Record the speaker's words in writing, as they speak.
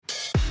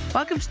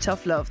Welcome to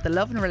Tough Love, the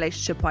love and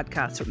relationship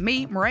podcast with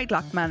me, Mairead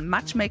Lockman,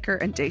 matchmaker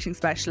and dating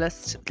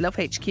specialist at Love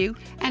HQ.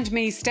 And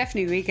me,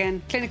 Stephanie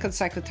Regan, clinical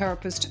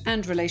psychotherapist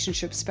and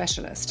relationship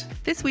specialist.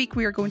 This week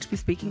we are going to be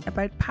speaking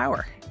about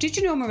power. Did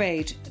you know,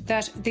 Mairead,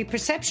 that the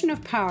perception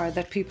of power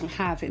that people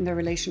have in their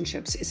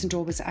relationships isn't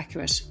always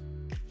accurate?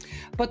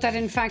 But that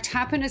in fact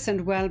happiness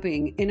and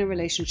well-being in a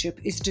relationship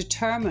is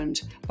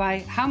determined by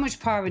how much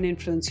power and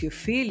influence you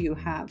feel you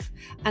have,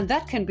 and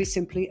that can be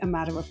simply a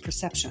matter of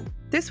perception.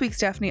 This week,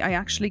 Stephanie, I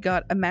actually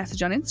got a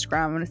message on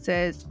Instagram and it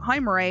says, "Hi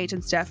Mairead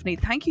and Stephanie,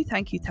 thank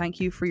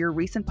you for your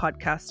recent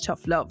podcast,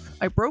 Tough Love.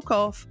 I broke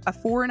off a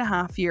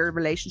 4.5-year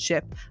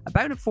relationship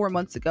about 4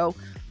 months ago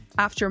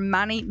after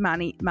many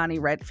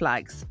red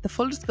flags. The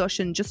full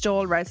discussion just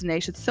all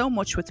resonated so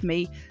much with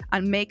me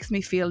and makes me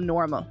feel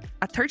normal.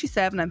 At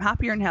 37, I'm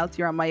happier and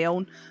healthier on my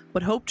own,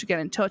 but hope to get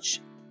in touch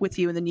with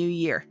you in the new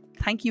year.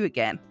 Thank you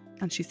again."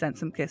 And she sent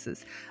some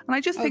kisses. And I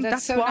just think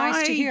that's so why,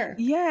 nice to hear.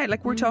 Yeah,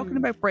 like we're talking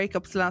about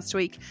breakups last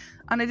week,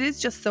 and it is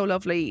just so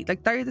lovely.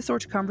 Like they're the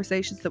sort of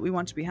conversations that we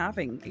want to be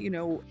having, you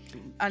know,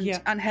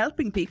 and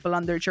helping people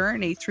on their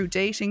journey through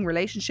dating,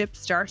 relationships,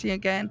 starting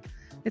again.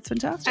 It's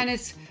fantastic. And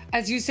it's,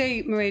 as you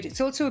say, Mairead,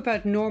 it's also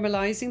about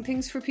normalising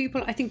things for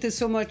people. I think there's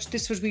so much,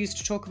 this was we used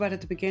to talk about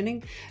at the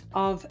beginning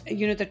of,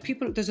 you know, that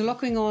people, there's a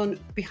lot going on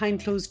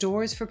behind closed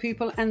doors for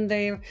people, and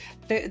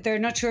they're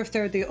not sure if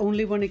they're the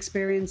only one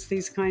experience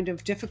these kind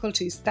of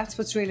difficulties. That's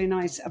what's really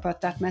nice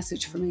about that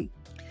message for me.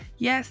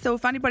 Yeah, so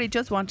if anybody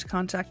does want to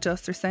contact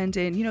us or send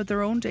in, you know,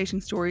 their own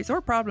dating stories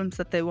or problems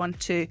that they want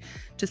to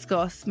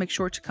discuss, make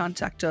sure to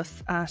contact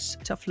us at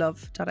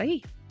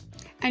toughlove.ie.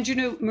 And you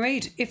know,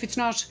 Mairead, if it's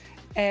not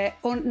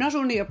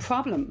only a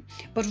problem,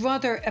 but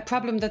rather a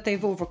problem that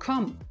they've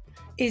overcome,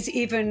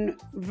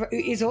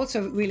 is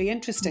also really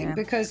interesting,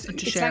 because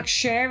it's like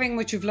sharing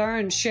what you've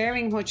learned,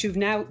 sharing what you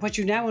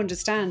now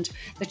understand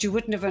that you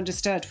wouldn't have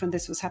understood when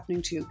this was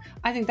happening to you.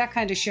 I think that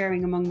kind of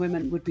sharing among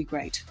women would be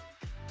great.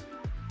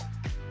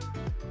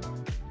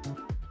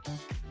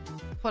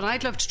 What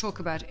I'd love to talk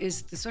about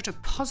is the sort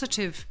of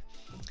positive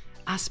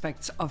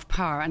aspects of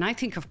power, and I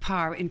think of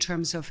power in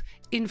terms of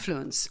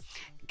influence.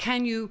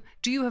 Do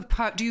you have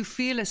power? Do you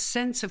feel a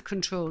sense of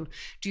control?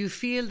 Do you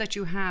feel that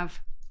you have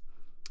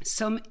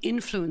some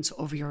influence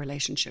over your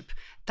relationship?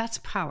 That's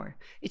power.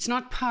 It's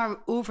not power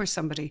over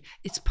somebody.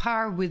 It's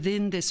power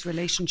within this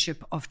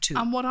relationship of two.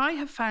 And what I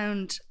have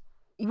found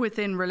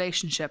within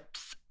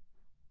relationships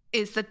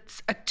is that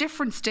at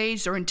different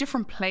stages or in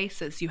different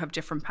places, you have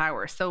different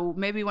power. So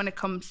maybe when it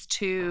comes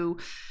to,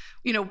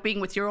 you know, being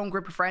with your own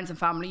group of friends and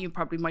family, you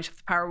probably might have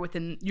the power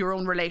within your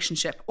own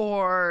relationship,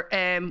 or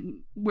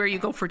where you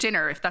go for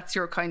dinner, if that's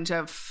your kind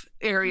of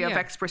area of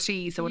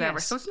expertise or whatever.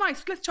 Yes. So it's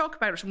nice. Let's talk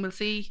about it and we'll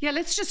see. Yeah,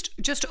 let's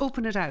just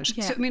open it out.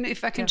 Yeah. So, I mean,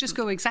 if I can just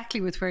go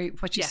exactly with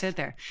what you said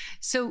there.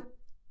 So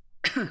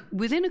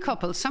within a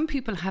couple, some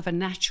people have a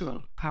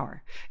natural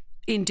power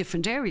in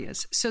different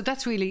areas. So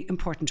that's really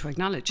important to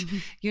acknowledge. Mm-hmm.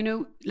 You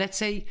know, let's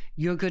say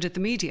you're good at the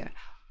media.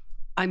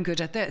 I'm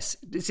good at this.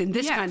 It's in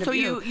this kind of... So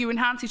you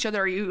enhance each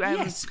other.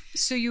 Yes.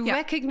 So you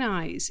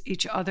recognise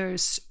each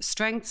other's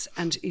strengths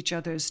and each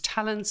other's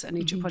talents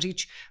and what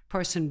each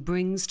person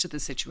brings to the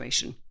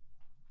situation.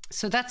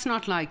 So that's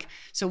not like...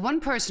 So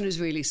one person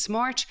is really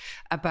smart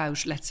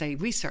about, let's say,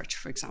 research,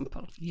 for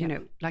example. You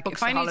know, like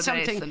books, if I need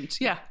something...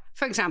 And,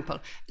 for example,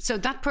 so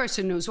that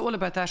person knows all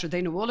about that, or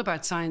they know all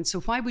about science. So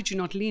why would you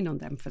not lean on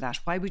them for that?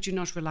 Why would you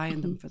not rely on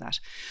them for that?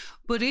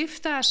 But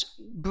if that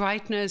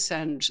brightness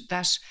and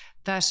that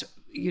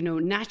you know,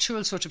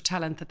 natural sort of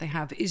talent that they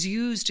have is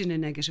used in a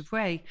negative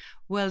way,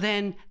 well,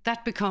 then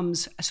that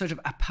becomes a sort of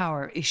a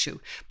power issue.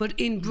 But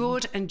in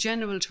broad and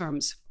general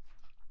terms,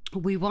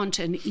 we want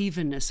an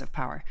evenness of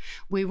power.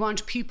 We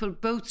want people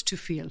both to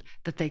feel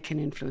that they can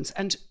influence.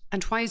 And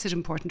why is it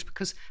important?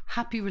 Because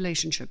happy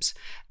relationships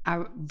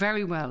are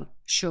very well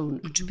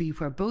shown to be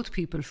where both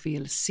people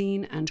feel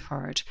seen and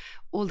heard.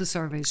 All the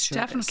surveys show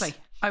Definitely. this.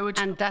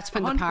 And that's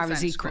when the power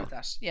is equal.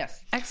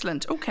 Yes.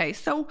 Excellent. Okay.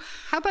 So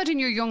how about in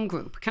your young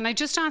group? Can I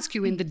just ask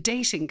you in the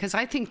dating? Because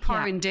I think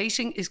power in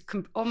dating is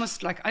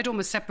almost like, I'd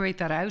almost separate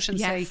that out and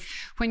say,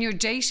 when you're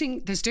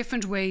dating, there's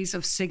different ways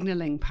of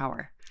signalling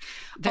power.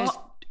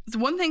 The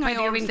one thing I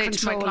always say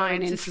to my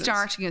clients is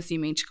starting as you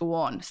mean to go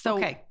on.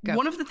 So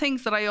one of the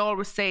things that I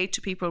always say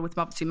to people with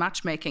obviously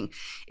matchmaking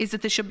is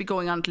that they should be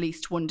going on at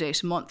least one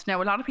date a month.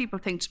 Now, a lot of people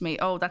think to me,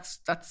 oh, that's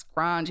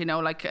grand, you know,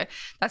 like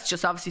that's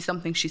just obviously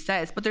something she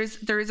says. But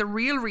there is a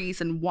real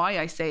reason why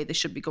I say they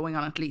should be going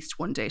on at least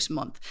one date a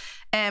month.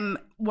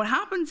 What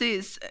happens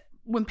is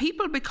when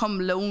people become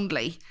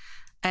lonely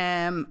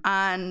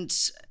and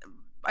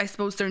I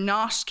suppose they're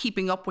not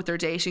keeping up with their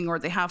dating, or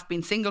they have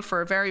been single for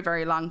a very,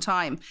 very long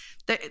time,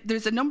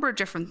 there's a number of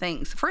different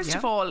things. First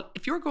of all,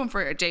 if you're going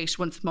for a date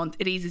once a month,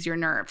 it eases your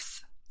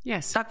nerves.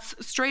 Yes. That's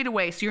straight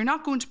away. So you're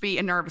not going to be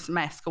a nervous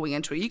mess going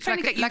into it. You kind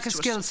of get used like to a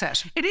skill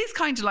set. It is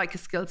kind of like a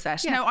skill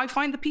set. Yeah. Now, I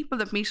find the people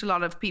that meet a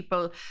lot of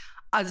people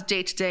as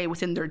day to day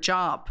within their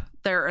job,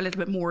 they're a little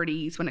bit more at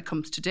ease when it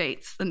comes to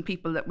dates than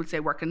people that would say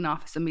work in an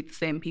office and meet the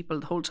same people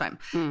the whole time.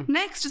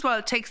 Next as well,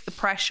 it takes the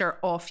pressure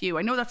off you.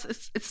 I know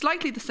it's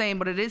slightly the same,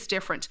 but it is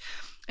different.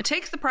 It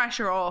takes the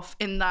pressure off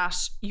in that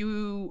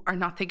you are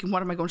not thinking,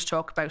 what am I going to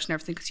talk about and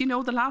everything?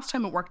 Because the last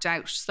time it worked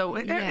out. So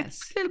it's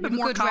a little bit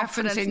more good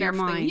reference in your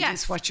mind.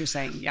 Yes, is what you're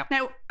saying. Yeah.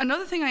 Now,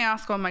 another thing I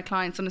ask all my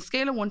clients, on a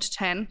scale of 1 to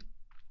 10,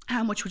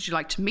 how much would you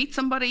like to meet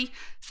somebody?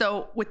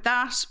 So with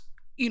that,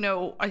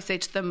 I say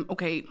to them,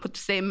 okay, put the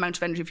same amount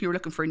of energy. If you were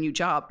looking for a new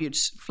job, you'd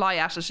fly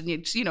at it and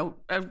you'd,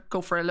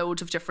 go for a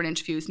load of different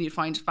interviews and you'd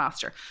find it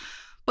faster.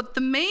 But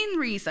the main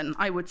reason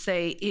I would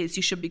say is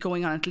you should be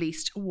going on at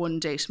least 1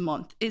 date a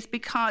month is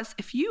because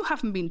if you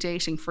haven't been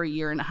dating for a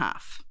year and a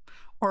half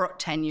or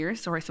 10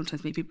 years, or I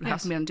sometimes meet people who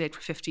haven't been on a date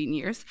for 15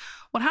 years,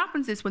 what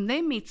happens is when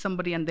they meet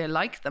somebody and they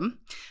like them,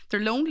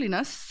 their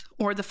loneliness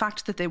or the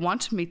fact that they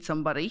want to meet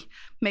somebody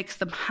makes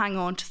them hang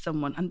on to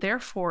someone. And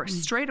therefore,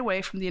 straight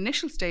away from the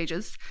initial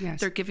stages,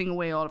 they're giving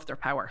away all of their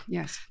power.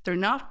 Yes. They're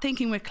not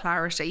thinking with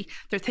clarity.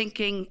 They're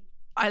thinking,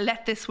 I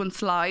let this one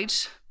slide.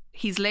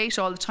 He's late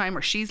all the time,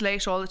 or she's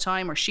late all the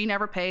time, or she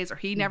never pays, or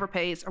he never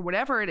pays, or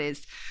whatever it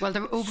is. Well,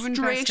 they're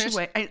overinvested. Straight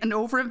away, and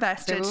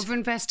overinvested. They're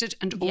overinvested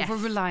and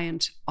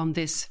over-reliant on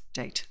this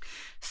date.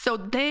 So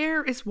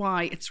there is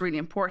why it's really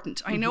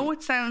important. I know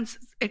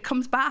it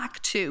comes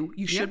back to,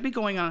 you should be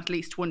going on at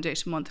least 1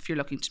 date a month if you're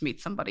looking to meet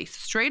somebody. So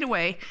straight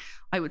away,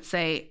 I would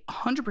say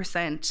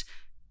 100%.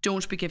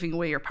 Don't be giving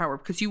away your power,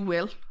 because you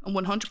will. And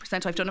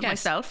 100%, I've done it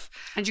myself.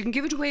 And you can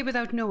give it away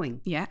without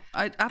knowing. Yeah,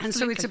 absolutely. And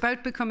so it's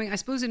about becoming, I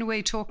suppose in a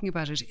way, talking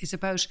about it is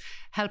about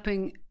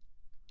helping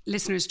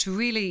listeners to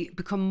really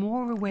become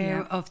more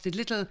aware of the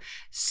little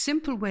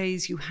simple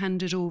ways you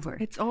hand it over.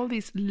 It's all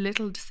these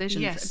little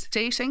decisions. Yes.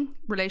 Dating,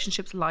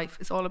 relationships, life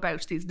is all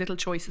about these little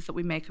choices that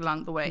we make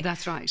along the way.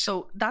 That's right.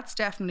 So that's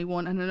definitely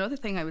one. And another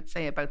thing I would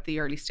say about the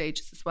early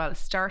stages as well is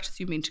start as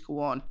you mean to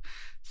go on.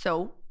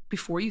 So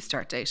before you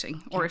start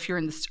dating, or if you're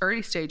in the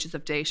early stages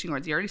of dating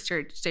or the early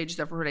stages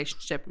of a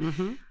relationship,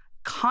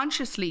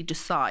 consciously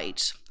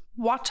decide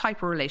what type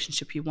of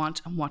relationship you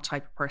want and what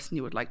type of person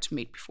you would like to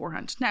meet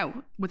beforehand. Now,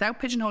 without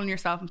pigeonholing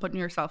yourself and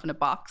putting yourself in a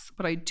box,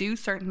 but I do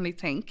certainly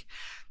think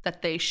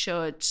that they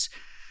should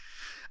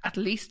at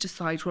least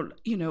decide, well,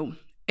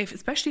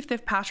 especially if they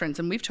have patterns,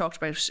 and we've talked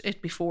about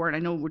it before, and I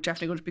know we're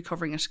definitely going to be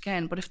covering it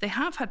again, but if they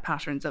have had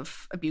patterns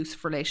of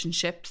abusive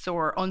relationships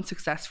or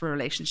unsuccessful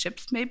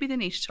relationships, maybe they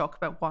need to talk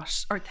about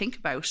think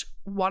about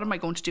what am I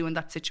going to do in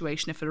that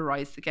situation if it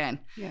arises again?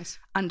 Yes.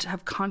 And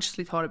have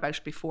consciously thought about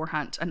it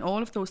beforehand. And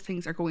all of those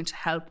things are going to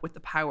help with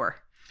the power.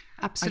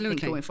 Absolutely. I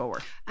think going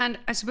forward. And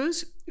I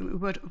suppose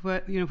what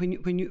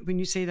when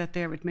you say that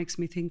there, it makes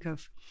me think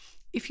of,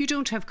 if you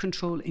don't have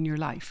control in your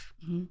life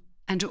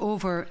and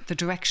over the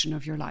direction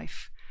of your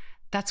life,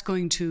 that's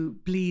going to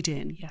bleed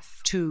in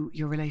to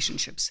your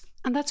relationships.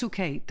 And that's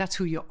okay. That's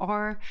who you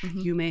are.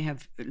 You may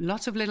have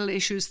lots of little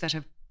issues that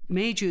have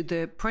made you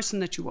the person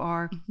that you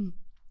are.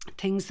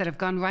 Things that have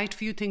gone right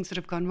for you, things that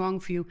have gone wrong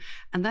for you.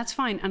 And that's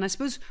fine. And I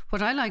suppose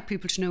what I like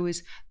people to know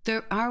is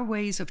there are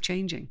ways of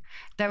changing.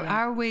 There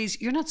are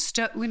ways. You're not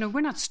stuck. We're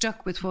not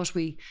stuck with what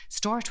we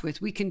start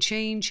with. We can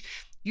change.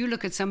 You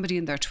look at somebody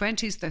in their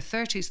 20s, their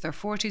 30s, their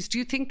 40s. Do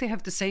you think they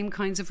have the same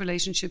kinds of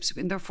relationships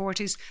in their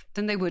 40s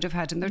than they would have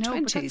had in their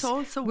 20s? But that's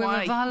also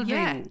We're evolving.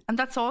 Yeah, and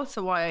that's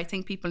also why I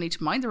think people need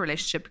to mind the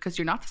relationship, because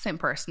you're not the same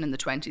person in the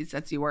 20s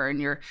as you were in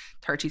your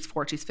 30s,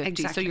 40s, 50s.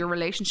 Exactly. So your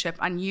relationship,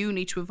 and you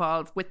need to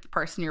evolve with the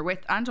person you're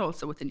with and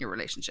also within your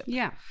relationship.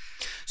 Yeah.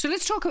 So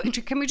let's talk.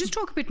 Can we just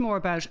talk a bit more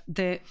about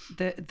the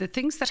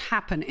things that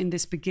happen in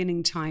this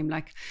beginning time?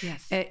 Like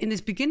in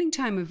this beginning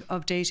time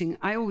of dating,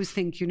 I always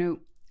think,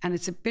 and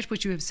it's a bit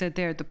what you have said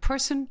there, the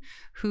person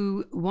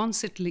who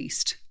wants it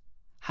least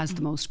has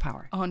the most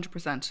power.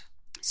 100%.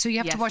 So you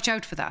have to watch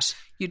out for that.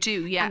 You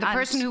do, yeah. And the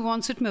person who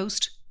wants it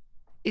most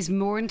is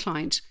more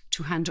inclined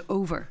to hand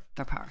over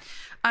their power.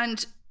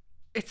 And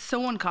it's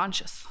so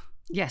unconscious.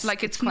 Yes.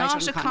 Like it's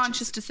not a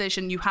conscious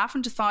decision. You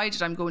haven't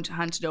decided I'm going to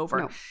hand it over.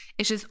 No.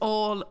 It is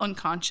all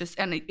unconscious,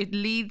 and it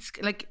leads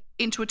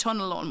into a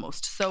tunnel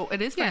almost. So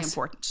it is very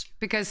important.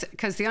 Because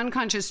the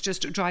unconscious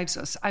just drives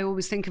us. I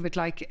always think of it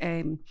like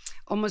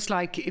almost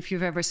like if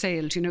you've ever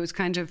sailed, it's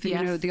kind of,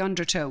 the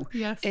undertow.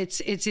 Yes.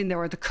 It's in there,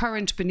 or the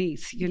current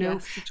beneath,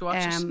 Yes, to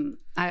watch it.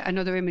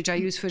 Another image I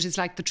use for it is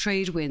like the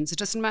trade winds. It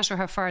doesn't matter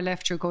how far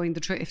left you're going,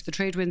 if the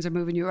trade winds are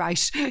moving you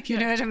right, you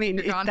know what I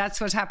mean? That's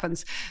what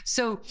happens.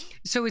 So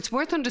it's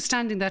worth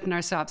understanding that in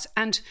ourselves.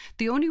 And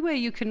the only way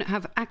you can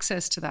have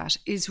access to that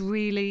is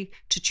really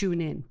to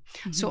tune in.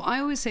 So I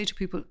always say to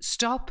people,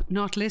 stop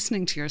not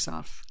listening to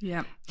yourself.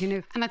 Yeah.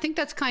 And I think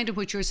that's kind of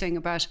what you're saying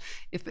about,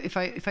 if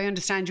I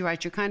understand you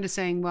right, you're kind of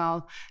saying,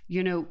 well,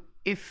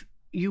 if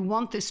you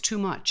want this too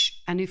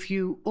much, and if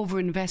you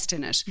overinvest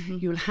in it,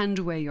 you'll hand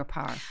away your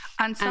power.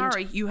 And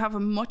you have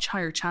a much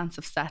higher chance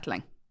of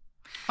settling.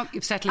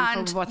 You're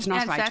settling for what's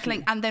not right.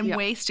 Settling and then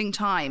wasting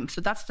time.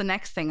 So that's the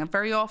next thing. And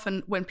very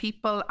often when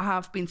people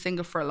have been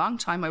single for a long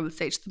time, I will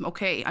say to them,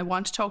 okay, I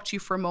want to talk to you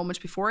for a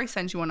moment before I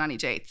send you on any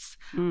dates.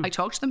 I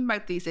talk to them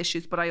about these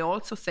issues, but I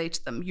also say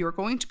to them, you're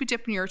going to be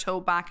dipping your toe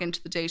back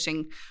into the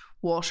dating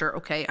water.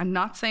 Okay. I'm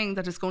not saying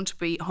that it's going to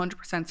be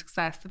 100%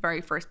 success the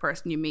very first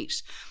person you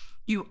meet.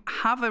 You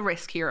have a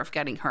risk here of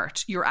getting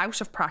hurt. You're out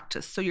of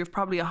practice. So you've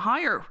probably a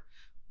higher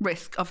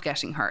risk of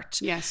getting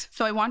hurt. Yes.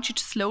 So I want you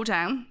to slow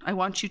down. I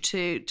want you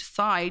to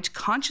decide,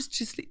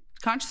 consciously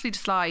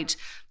decide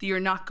that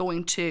you're not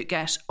going to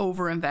get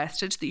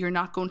over-invested, that you're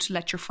not going to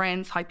let your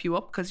friends hype you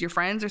up because your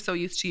friends are so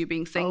used to you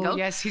being single. Oh,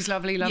 yes, he's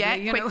lovely.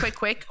 Yeah,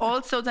 quick.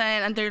 Also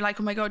then, and they're like,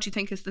 oh my God, do you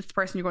think is this the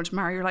person you're going to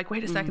marry? You're like,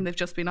 wait a second, they've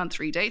just been on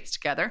 3 dates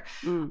together.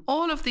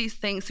 All of these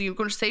things. So you're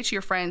going to say to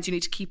your friends, you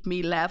need to keep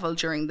me level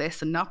during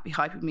this and not be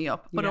hyping me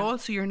up. But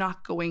also you're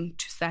not going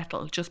to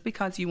settle just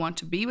because you want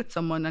to be with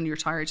someone and you're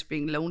tired of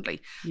being lonely.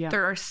 Yeah.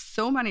 There are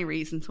so many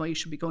reasons why you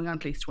should be going on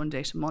at least 1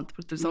 date a month,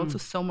 but there's also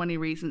so many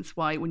reasons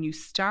why when you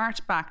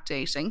start back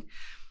dating,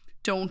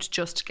 don't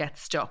just get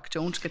stuck.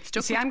 Don't get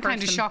stuck. See, I'm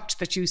kind of shocked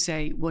that you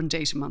say 1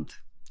 date a month.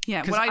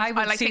 Yeah, well, I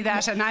would see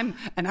that, and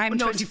I'm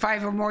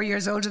 25 or more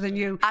years older than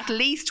you. At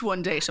least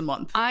 1 date a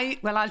month.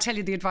 I'll tell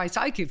you the advice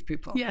I give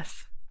people.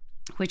 Yes.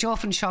 Which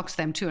often shocks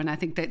them too, and I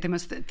think they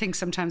must think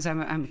sometimes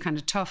I'm kind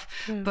of tough.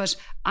 But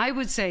I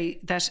would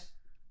say that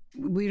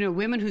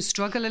women who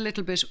struggle a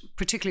little bit,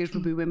 particularly it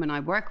would be women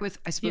I work with,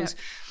 I suppose,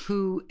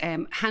 who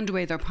hand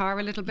away their power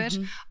a little bit.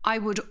 I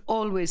would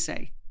always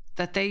say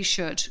that they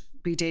should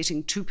be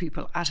dating 2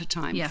 people at a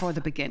time for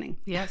the beginning.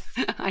 Yes.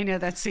 I know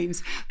that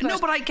seems... No,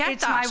 but I get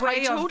that.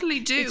 I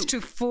totally do. It's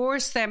to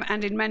force them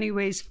and in many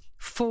ways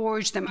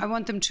forge them. I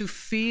want them to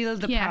feel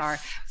the power,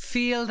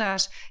 feel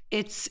that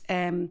it's...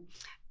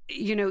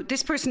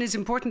 this person is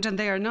important and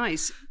they are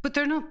nice, but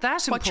they're not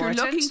that important. What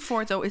you're looking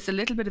for, though, is a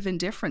little bit of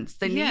indifference.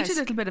 They need a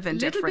little bit of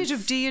indifference. A little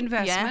bit of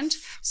de-investment.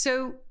 Yes.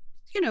 So...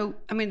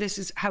 this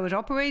is how it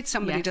operates.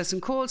 Somebody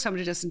doesn't call,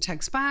 somebody doesn't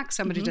text back,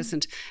 somebody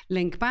doesn't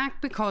link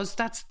back because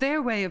that's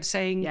their way of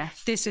saying,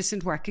 this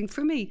isn't working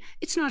for me.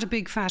 It's not a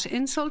big fat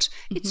insult.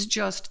 It's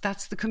just,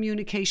 that's the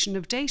communication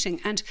of dating.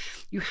 And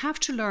you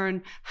have to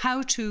learn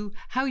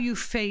how you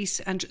face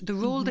and the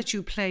role that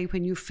you play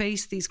when you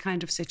face these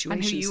kind of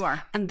situations. And who you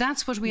are. And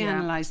that's what we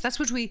analyse. That's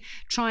what we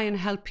try and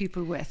help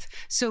people with.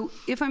 So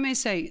if I may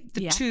say,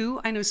 the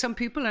 2, I know some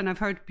people, and I've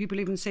heard people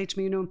even say to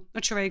me,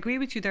 not sure I agree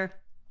with you there.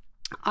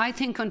 I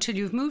think until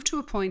you've moved to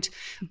a point,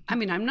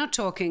 I'm not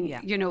talking,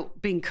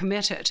 being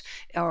committed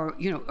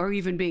or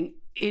even being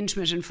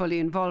intimate and fully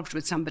involved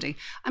with somebody.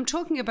 I'm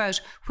talking about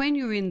when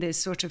you're in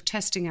this sort of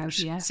testing out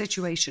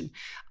situation.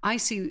 I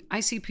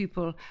see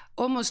people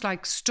almost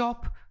like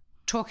stop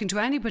talking to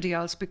anybody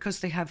else because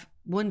they have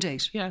 1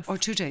 date or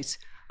 2 dates.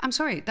 I'm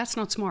sorry, that's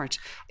not smart.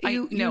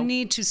 You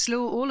need to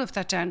slow all of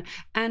that down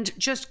and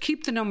just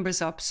keep the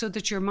numbers up so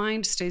that your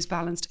mind stays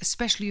balanced,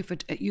 especially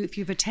if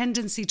you have a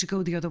tendency to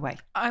go the other way.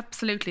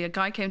 Absolutely. A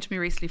guy came to me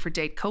recently for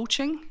date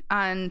coaching,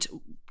 and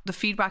the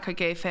feedback I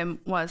gave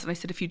him was, and I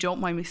said, if you don't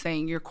mind me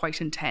saying, you're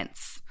quite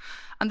intense.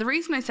 And the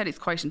reason I said he's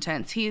quite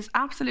intense, he is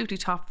absolutely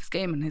top of his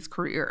game in his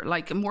career.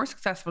 Like a more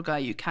successful guy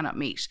you cannot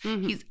meet.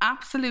 He's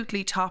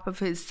absolutely top of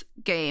his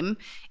game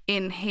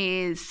in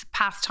his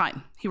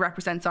pastime. He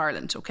represents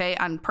Ireland, okay,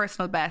 and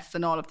personal bests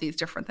and all of these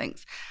different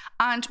things.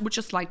 And would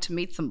just like to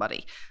meet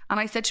somebody.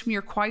 And I said to him,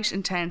 you're quite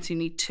intense. You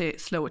need to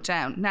slow it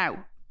down.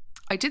 Now,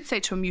 I did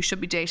say to him, you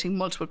should be dating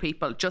multiple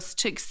people just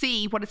to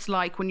see what it's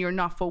like when you're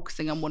not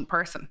focusing on one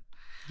person.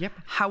 Yep.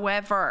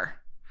 However,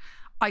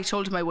 I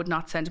told him I would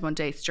not send him on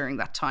dates during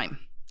that time.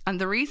 And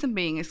the reason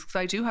being is because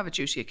I do have a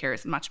duty of care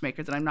as a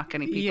matchmaker that I'm not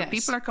getting people.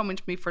 People are coming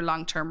to me for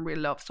long-term real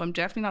love. So I'm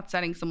definitely not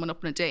setting someone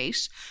up on a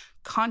date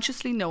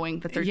consciously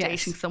knowing that they're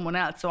dating someone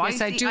else. So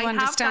I do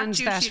understand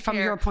that from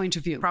your point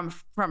of view. From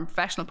a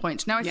professional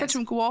point. Now I said to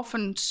him, go off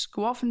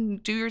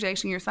and do your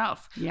dating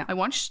yourself. Yeah. I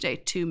want you to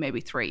date 2,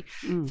 maybe 3.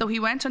 So he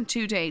went on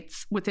 2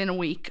 dates within a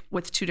week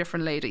with 2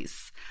 different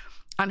ladies.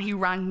 And he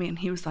rang me and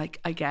he was like,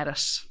 I get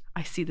it.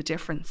 I see the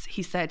difference.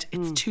 He said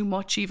it's too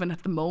much even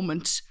at the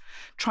moment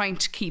trying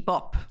to keep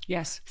up.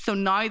 Yes. So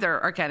neither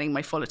are getting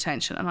my full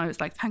attention. And I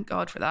was like, thank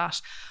God for that.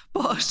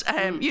 But,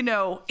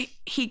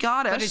 he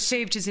got it. But it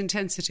saved his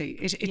intensity.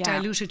 It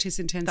diluted his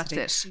intensity.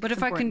 That's it. But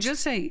if I can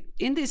just say,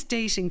 in this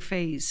dating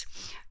phase,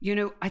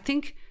 I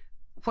think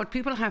what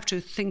people have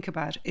to think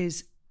about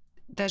is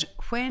that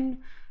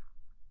when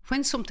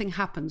something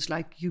happens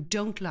like you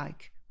don't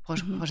like,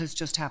 what has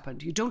just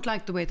happened. You don't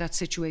like the way that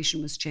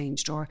situation was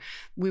changed, or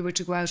we were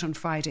to go out on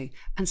Friday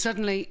and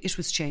suddenly it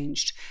was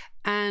changed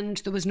and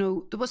there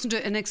wasn't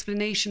an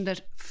explanation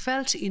that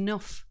felt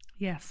enough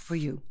for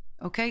you.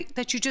 Okay,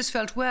 that you just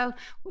felt, well,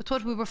 we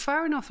thought we were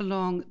far enough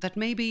along that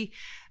maybe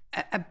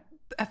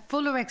a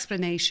fuller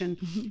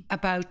explanation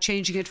about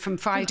changing it from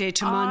Friday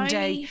to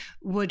Monday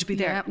would be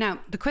there. Now,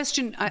 the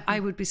question I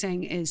would be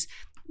saying is,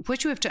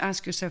 what you have to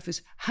ask yourself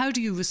is, how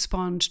do you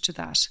respond to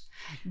that?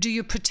 Do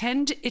you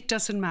pretend it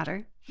doesn't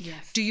matter?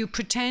 Yes. Do you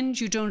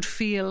pretend you don't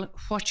feel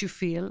what you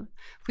feel,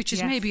 which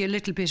is maybe a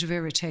little bit of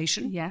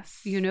irritation?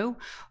 Yes. You know,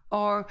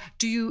 or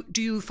do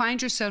you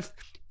find yourself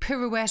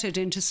pirouetted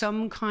into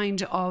some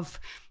kind of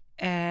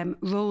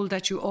role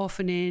that you're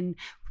often in,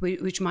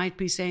 which might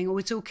be saying, "Oh,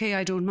 it's okay,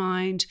 I don't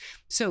mind."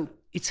 So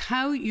it's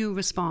how you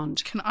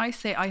respond. Can I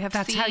say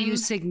That's how you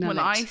signal when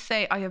it. I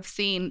say I have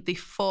seen the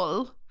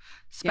full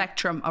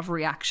spectrum of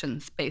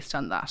reactions based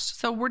on that.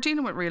 So we're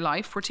dealing with real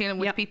life. We're dealing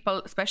with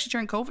people, especially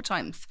during COVID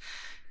times.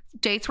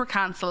 Dates were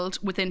cancelled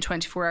within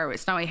 24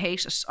 hours. Now, I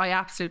hate it. I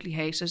absolutely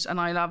hate it. And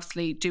I'll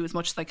obviously do as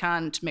much as I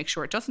can to make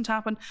sure it doesn't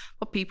happen.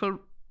 But people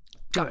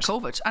got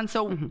COVID. And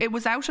so it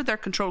was out of their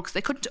control because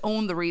they couldn't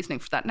own the reasoning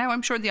for that. Now,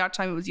 I'm sure the odd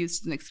time it was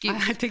used as an excuse.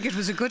 I think it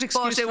was a good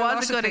excuse. But it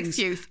was a good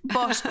excuse.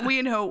 But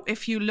we know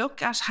if you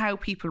look at how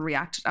people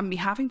reacted and me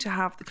having to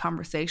have the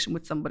conversation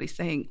with somebody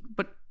saying,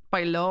 but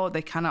by law,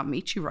 they cannot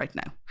meet you right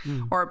now.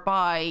 Or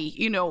by,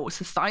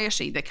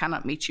 society, they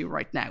cannot meet you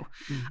right now.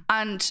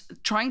 And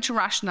trying to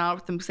rationale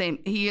with them saying,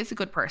 he is a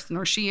good person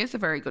or she is a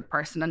very good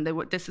person and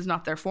this is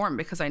not their form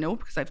because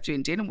I've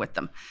been dealing with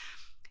them.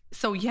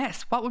 So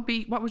yes, what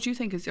would you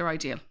think is your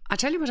ideal? I'll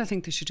tell you what I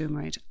think they should do,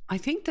 Mairead. I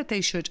think that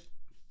they should,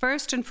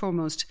 first and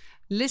foremost,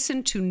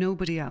 listen to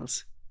nobody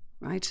else.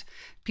 Right?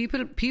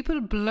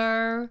 People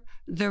blur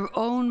their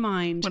own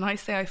mind. When I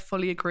say I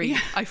fully agree,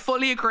 I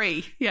fully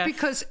agree. Yes.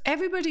 Because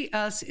everybody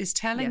else is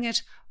telling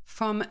it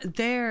from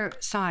their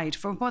side,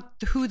 from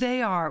who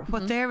they are,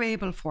 what they're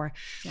able for.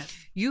 Yes.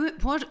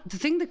 The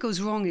thing that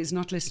goes wrong is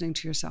not listening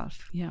to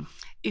yourself. Yeah.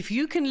 If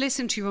you can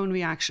listen to your own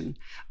reaction,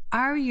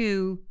 are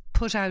you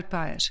put out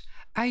by it?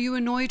 Are you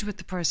annoyed with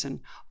the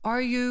person?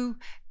 Are you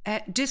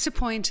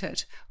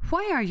disappointed?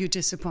 Why are you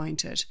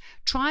disappointed?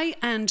 Try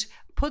and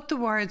put the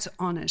words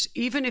on it,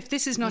 even if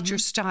this is not your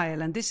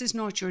style and this is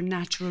not your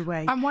natural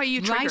way. And why are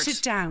you triggered? Write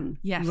it down.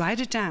 Yes.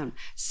 Write it down.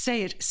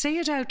 Say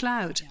it out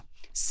loud. Yeah.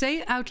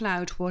 Say out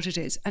loud what it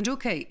is. And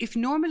okay, if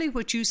normally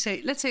what you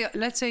say, let's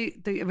say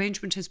the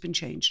arrangement has been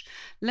changed.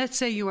 Let's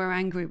say you are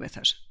angry with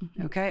it,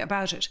 okay,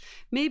 about it.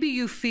 Maybe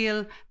you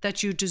feel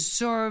that you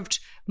deserved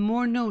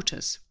more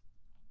notice.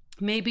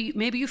 Maybe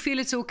you feel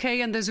it's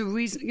okay and there's a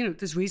reason,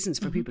 there's reasons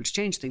for people to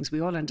change things.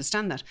 We all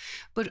understand that.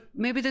 But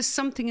maybe there's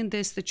something in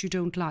this that you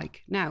don't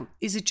like. Now,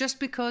 is it just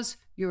because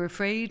you're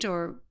afraid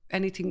or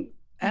anything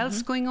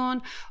else going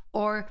on?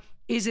 Or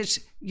is it,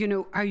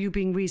 are you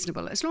being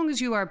reasonable? As long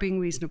as you are being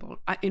reasonable,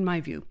 in my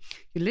view,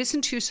 you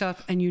listen to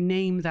yourself and you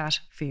name that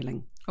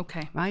feeling.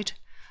 Okay. Right?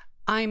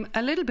 I'm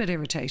a little bit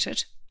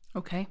irritated.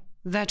 Okay.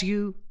 That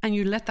you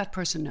let that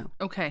person know.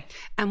 Okay.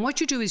 And what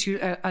you do is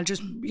I'll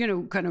just,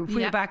 kind of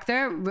wheel back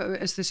there,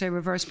 as they say,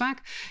 reverse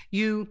back.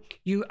 You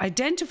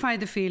identify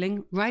the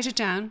feeling, write it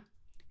down,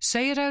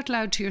 say it out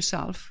loud to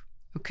yourself.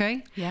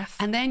 Okay. Yes.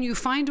 And then you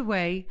find a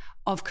way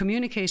of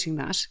communicating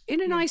that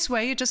in a nice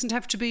way. It doesn't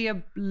have to be a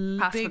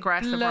passive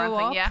aggressive blow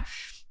or up. Yeah.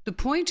 The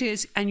point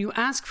is, and you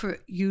ask for,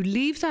 you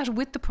leave that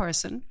with the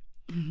person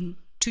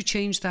to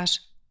change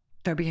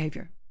their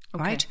behavior.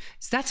 Okay. Right?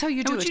 So that's how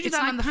you do it. It's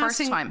like on the first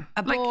time.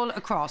 A ball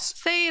across.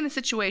 Say in a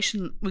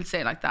situation, we'll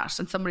say like that,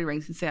 and somebody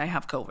rings and say, I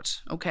have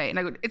COVID. Okay.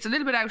 Now it's a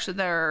little bit out of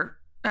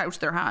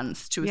their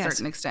hands to a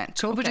certain extent.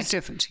 COVID is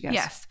different.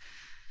 Yes.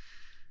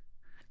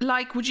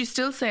 Like, would you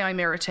still say I'm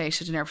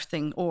irritated and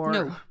everything?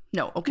 Or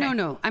no, okay.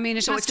 No. I mean,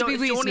 it has to be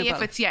reasonable. Only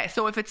if it's,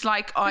 so if it's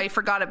like, I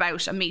forgot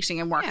about a meeting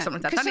and work, something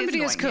like that. Because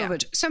somebody has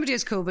COVID. Yeah. Somebody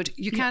has COVID.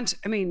 You can't,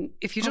 I mean,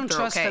 if you don't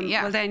trust them,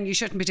 well, then you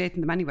shouldn't be dating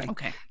them anyway.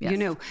 Okay.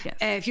 Yes.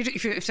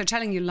 If they're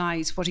telling you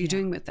lies, what are you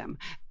doing with them?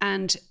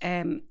 And,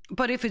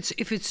 but if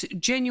it's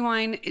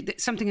genuine,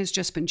 something has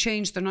just been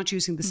changed. They're not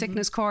using the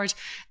sickness cord.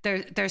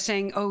 They're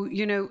saying,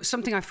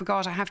 something I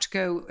forgot. I have to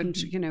go and,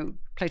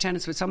 play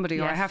tennis with somebody,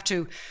 or I have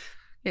to.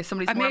 Yeah,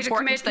 somebody's more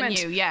important than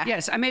you. Yeah.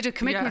 Yes, I made a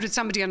commitment with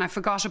somebody and I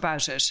forgot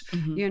about it.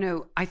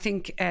 I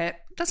think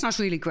that's not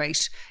really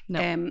great.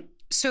 No.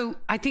 So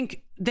I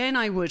think then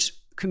I would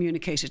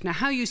communicate it. Now,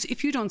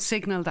 if you don't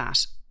signal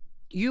that,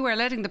 you are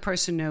letting the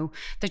person know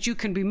that you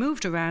can be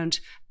moved around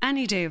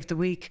any day of the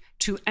week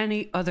to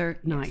any other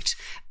night.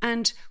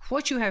 And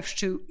what you have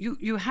to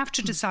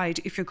decide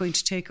if you're going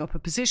to take up a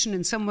position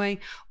in some way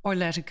or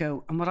let it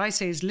go. And what I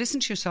say is listen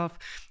to yourself,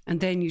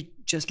 and then you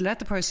just let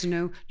the person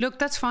know, look,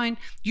 that's fine.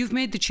 You've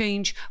made the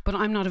change, but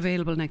I'm not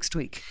available next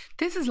week.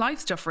 This is life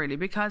stuff, really,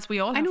 because we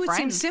all have friends. I know it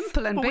seems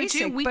simple and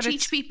basic. We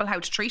teach people how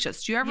to treat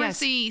us. Do you ever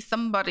see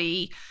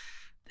somebody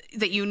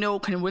that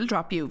kind of will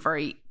drop you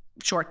very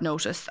short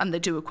notice, and they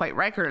do it quite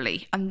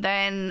regularly, and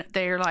then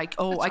they're like,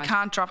 I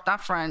can't drop that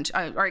friend,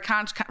 or I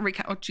can't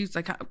do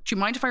you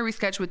mind if I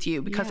reschedule with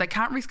you, because I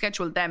can't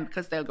reschedule them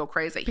because they'll go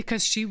crazy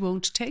because she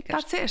won't take it.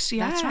 That's it.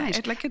 Yeah, that's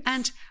right.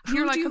 And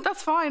you're like,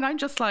 that's fine. I'm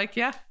just like,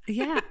 yeah.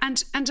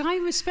 And I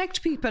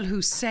respect people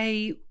who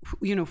say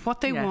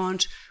what they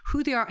want,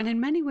 who they are, and in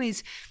many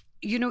ways,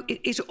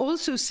 it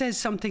also says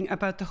something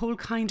about the whole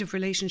kind of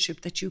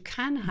relationship that you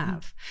can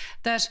have.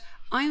 That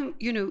I'm,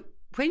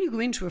 when you go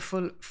into a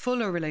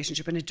fuller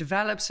relationship and it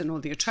develops and all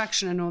the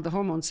attraction and all the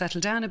hormones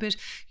settle down a bit,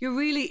 you're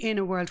really in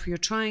a world where you're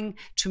trying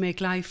to make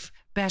life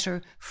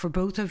better for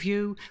both of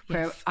you,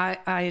 where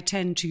I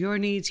attend to your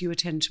needs, you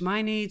attend to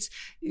my needs.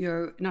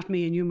 You're not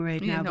me and you,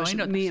 Mairead, now,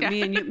 but me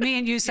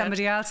and you,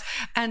 somebody else.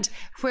 And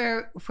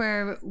where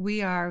we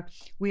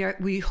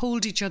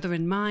hold each other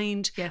in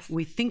mind. Yes.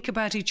 We think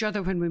about each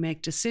other when we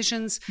make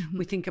decisions.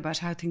 We think about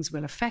how things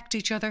will affect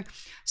each other.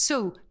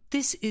 So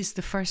this is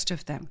the first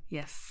of them.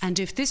 Yes. And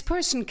if this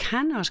person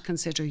cannot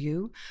consider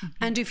you,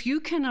 and if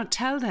you cannot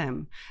tell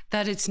them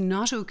that it's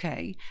not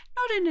okay,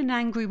 not in an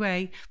angry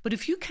way, but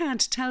if you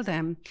can't tell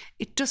them,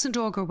 it doesn't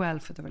augur well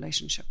for the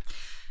relationship.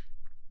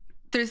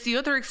 There's the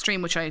other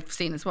extreme, which I've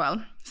seen as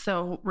well.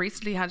 So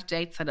recently had a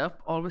date set up,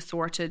 all was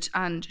sorted,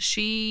 and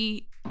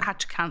she had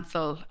to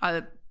cancel.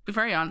 I'll be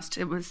very honest,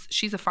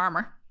 she's a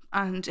farmer,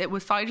 and it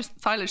was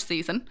silage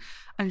season.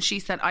 And she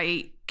said,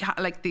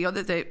 the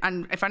other day,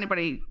 and if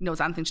anybody knows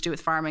anything to do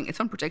with farming,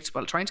 it's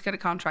unpredictable. Trying to get a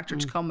contractor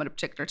to come at a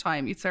particular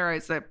time. You'd say I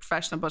was a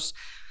professional, but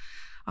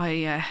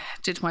I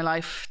did my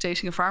life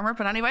dating a farmer.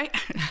 But anyway,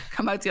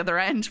 come out the other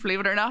end, believe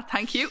it or not.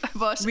 Thank you.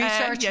 But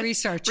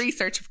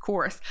research, of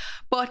course.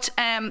 But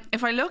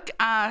if I look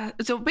at,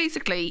 so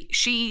basically,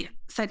 she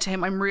said to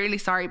him, I'm really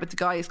sorry, but the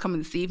guy is coming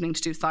this evening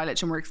to do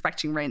silage, and we're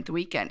expecting rain at the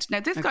weekend. Now,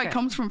 this guy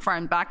comes from a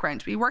farm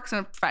background. He works in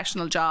a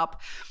professional job.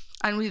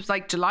 And we was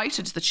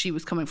delighted that she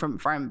was coming from a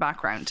farm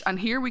background. And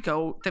here we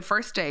go. The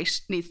first date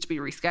needs to be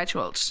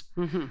rescheduled.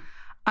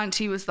 And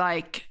he was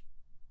like,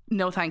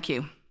 no, thank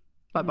you.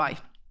 Bye-bye.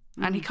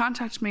 And he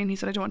contacted me and he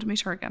said, I don't want to meet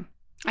her again.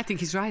 I think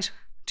he's right.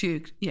 To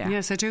you? Yeah.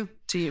 Yes, I do.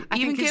 To you.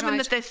 Even given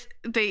that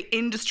the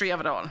industry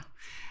of it all.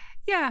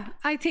 Yeah,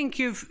 I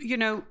think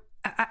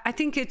I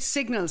think it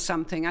signals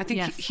something. I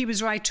think he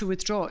was right to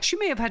withdraw. She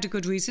may have had a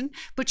good reason,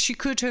 but she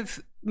could have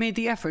made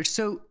the effort.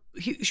 So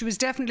she was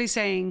definitely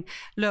saying,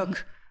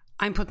 look,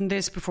 I'm putting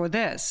this before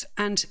this.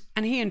 And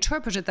he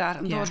interpreted that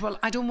and thought, well,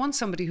 I don't want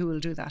somebody who will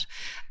do that.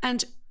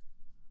 And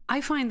I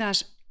find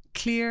that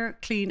clear,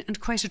 clean, and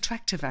quite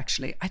attractive,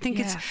 actually. I think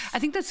I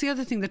think that's the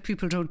other thing that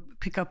people don't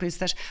pick up, is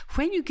that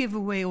when you give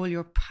away all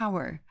your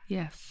power,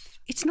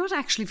 it's not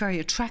actually very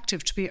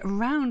attractive to be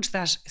around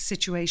that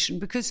situation,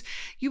 because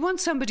you want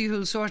somebody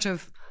who'll sort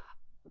of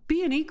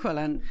be an equal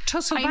and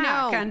tussle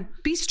back and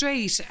be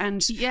straight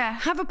and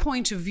have a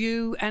point of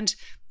view. And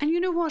you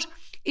know what?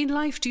 In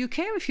life, do you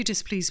care if you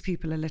displease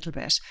people a little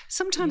bit?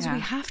 Sometimes we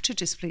have to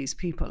displease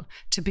people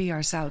to be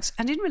ourselves.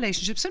 And in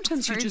relationships,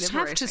 sometimes you just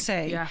have to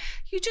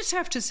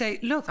say,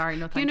 look, sorry,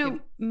 no, thank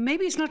you.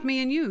 Maybe it's not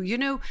me and you.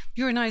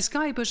 You're a nice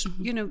guy, but,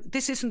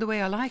 this isn't the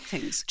way I like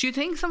things. Do you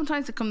think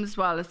sometimes it comes as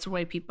well as the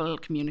way people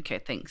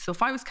communicate things? So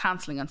if I was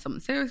cancelling on someone,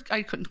 say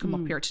I couldn't come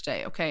up here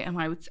today, okay,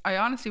 and I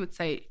honestly would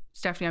say,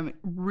 Stephanie, I'm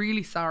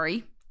really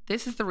sorry.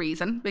 This is the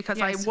reason,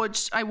 because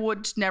I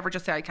would never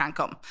just say I can't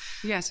come.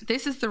 Yes.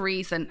 This is the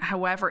reason.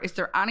 However, is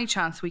there any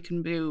chance we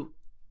can do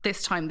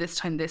this time? This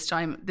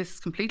is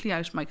completely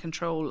out of my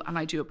control, and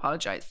I do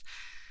apologise.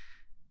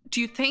 Do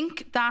you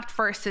think that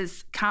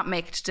versus can't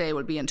make it today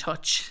will be in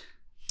touch?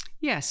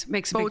 Yes,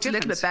 makes a big difference. A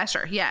little bit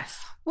better, yes.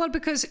 Well,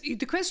 because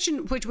the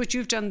question which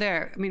you've done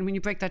there, I mean, when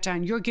you break that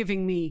down, you're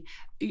giving me,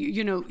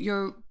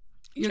 you're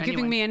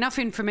giving me enough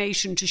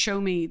information to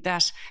show me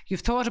that you've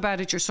thought about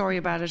it, you're sorry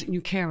about it, and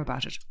you care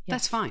about it. Yes.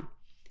 That's fine.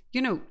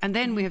 And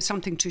then we have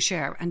something to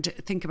share and to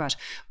think about.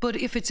 But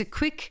if it's a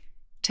quick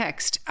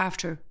text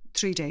after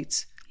 3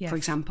 dates, for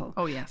example.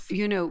 Oh, yes.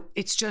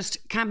 It's just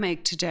can't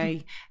make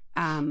today,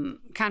 talk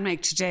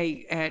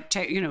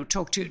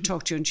to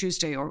you on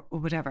Tuesday or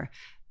whatever.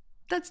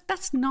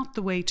 That's not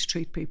the way to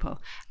treat people.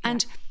 Yeah.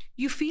 And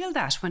you feel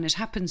that when it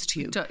happens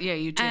to you. Yeah,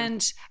 you do.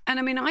 And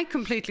I mean, I'm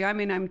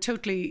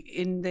totally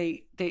in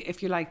the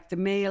if you like, the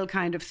male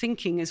kind of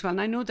thinking as well.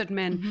 And I know that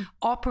men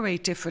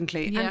operate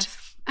differently.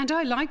 Yes. And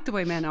I like the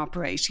way men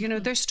operate.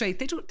 They're straight.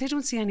 They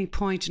don't see any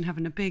point in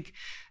having a big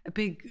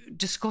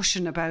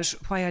discussion about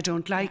why I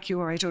don't like you,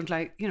 or I don't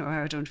like, or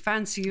I don't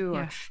fancy you.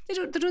 Or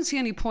they don't see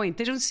any point.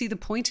 They don't see the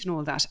point in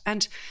all that.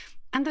 And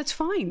that's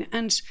fine.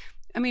 And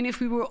I mean, if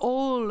we were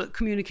all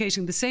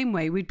communicating the same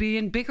way, we'd be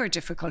in bigger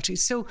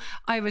difficulties. So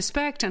I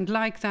respect and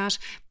like that.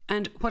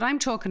 And what I'm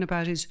talking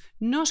about is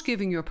not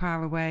giving your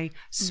power away.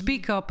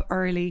 Speak up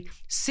early,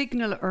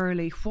 signal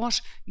early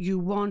what you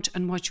want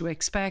and what you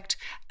expect.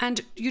 And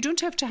you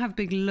don't have to have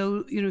big,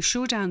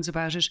 showdowns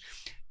about it,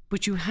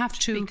 but you have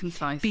to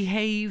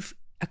behave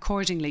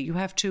accordingly. You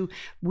have to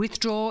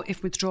withdraw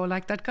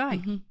like that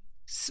guy.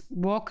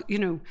 Walk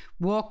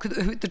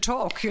the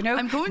talk,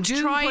 I'm going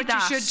to try what you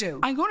should do.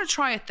 I'm going to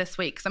try it this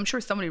week, because I'm sure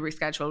somebody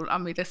rescheduled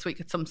on me this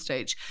week at some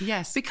stage.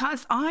 Yes.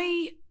 Because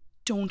I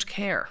don't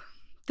care.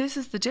 This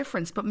is the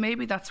difference, but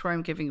maybe that's where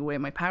I'm giving away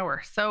my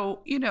power.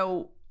 So,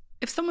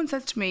 if someone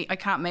says to me, I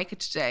can't make it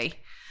today,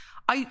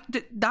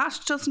 that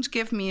doesn't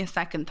give me a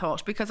second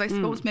thought, because I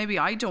suppose maybe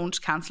I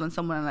don't cancel on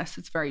someone unless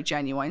it's very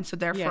genuine. So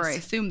therefore I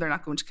assume they're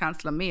not going to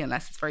cancel on me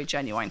unless it's very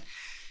genuine.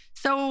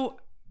 So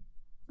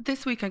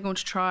this week I'm going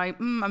to try,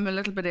 I'm a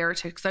little bit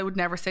irritated because I would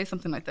never say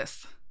something like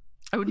this.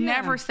 I would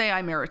never say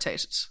I'm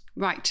irritated.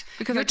 Right.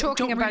 Because you're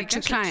talking about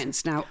to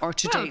clients now or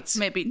to dates.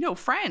 Maybe, no,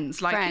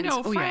 friends. Like,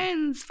 friends.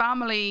 Friends,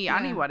 family,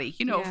 anybody.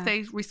 If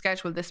they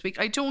reschedule this week,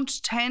 I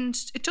don't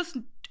tend, it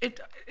doesn't.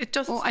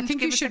 Well, I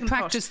think you should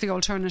practice the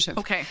alternative.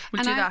 Okay,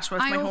 we'll do that.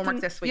 What's my homework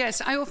this week?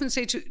 Yes, I often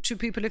say to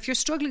people, if you're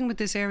struggling with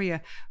this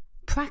area,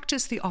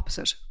 practice the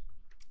opposite.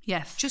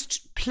 Yes.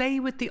 Just play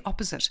with the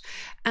opposite.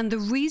 And the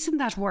reason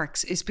that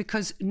works is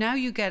because now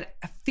you get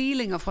a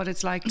feeling of what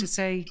it's like to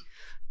say,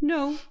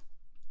 no,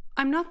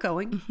 I'm not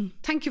going. Mm-hmm.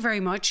 Thank you very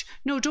much.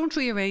 No, don't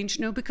rearrange.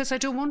 No, because I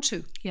don't want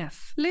to.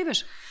 Yes. Leave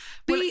it.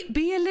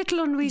 Be a little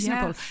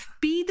unreasonable. Yes.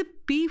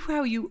 Be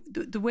how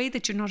the way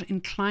that you're not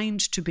inclined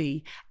to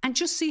be, and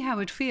just see how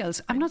it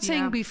feels. I'm not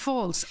saying be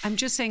false. I'm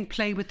just saying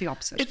play with the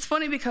opposite. It's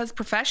funny because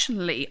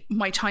professionally,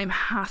 my time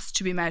has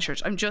to be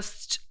measured.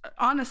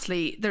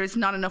 Honestly, there's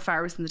not enough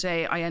hours in the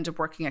day. I end up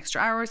working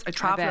extra hours. I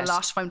travel a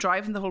lot. If I'm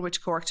driving the whole way to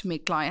Cork to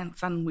meet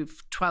clients, and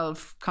we've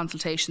 12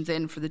 consultations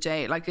in for the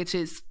day, this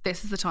is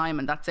the time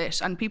and that's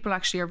it. And people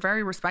actually are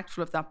very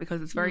respectful of that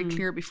because it's very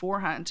clear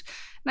beforehand.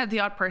 Now,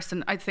 the odd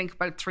person, I think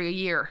about 3 a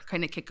year,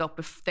 kind of kick up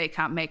if they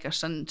can't make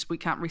it and we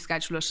can't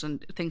reschedule it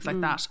and things like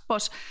that.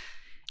 But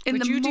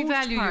you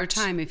devalue your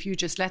time if you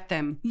just let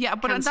them. Yeah,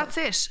 but and that's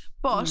it.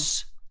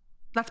 But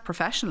that's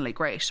professionally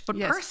great. But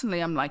personally,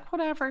 I'm like,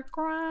 whatever,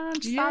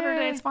 grand.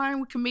 Saturday is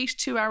fine. We can meet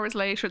 2 hours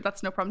later.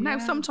 That's no problem. Now,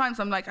 sometimes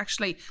I'm like,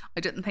 actually,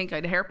 I didn't think I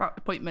had a hair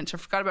appointment, or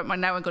forgot about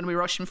now I'm going to be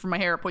rushing for my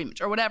hair appointment,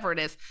 or whatever it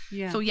is.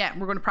 Yeah. So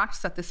we're going to practice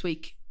that this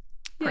week.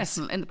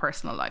 In the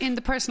personal life. In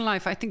the personal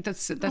life, I think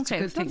that's a good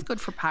thing. That's good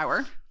for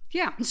power.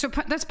 Yeah, so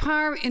that's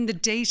power in the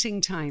dating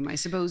time, I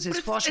suppose,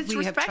 is what we have tried.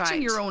 It's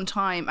respecting your own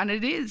time, and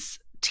it is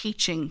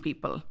teaching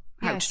people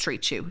how to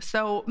treat you.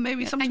 So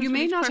maybe sometimes and you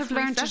may not have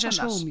learned it at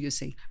home, you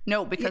see.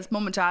 No, because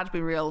mum and dad be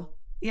real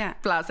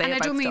blasé and I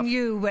don't mean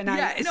you when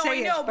I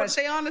say it. But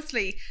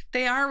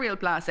they are real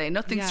blasé.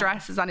 Nothing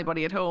stresses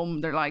anybody at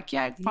home. They're like,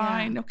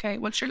 fine, okay,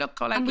 well sure, look,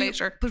 call out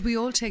later. But we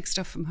all take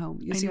stuff from home.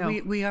 You see,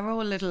 we are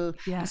all little,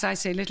 as I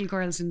say, little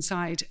girls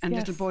inside and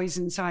little boys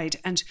inside,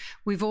 and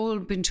we've all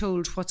been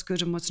told what's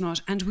good and what's not,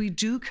 and we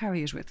do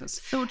carry it with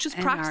us. So just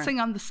practicing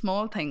on the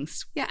small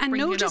things. Yeah, and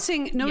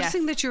noticing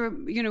that you're,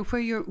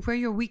 where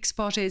your weak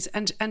spot is,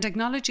 and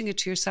acknowledging it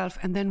to yourself,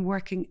 and then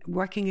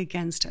working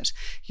against it.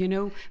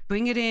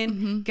 Bring it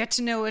in. Get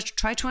to know it,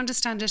 try to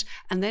understand it,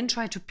 and then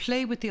try to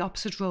play with the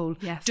opposite role.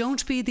 Yes.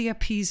 Don't be the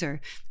appeaser.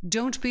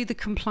 Don't be the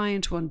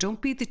compliant one. Don't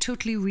be the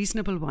totally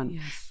reasonable one.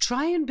 Yes.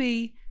 Try and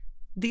be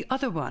the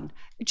other one.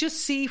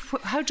 Just see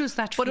how does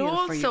that feel for you. But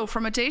also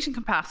from a dating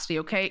capacity,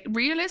 okay,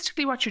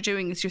 realistically what you're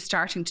doing is you're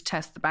starting to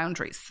test the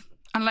boundaries.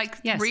 And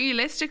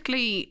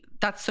realistically,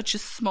 that's such a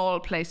small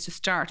place to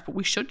start, but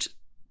we should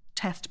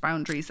test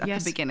boundaries at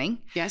the beginning.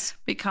 Yes.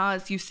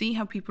 Because you see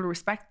how people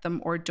respect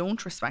them or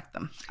don't respect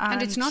them.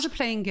 And it's not a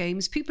playing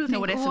games. People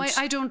think,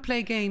 I don't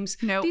play games.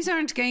 No. These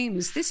aren't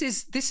games. This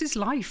is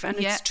life, and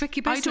it's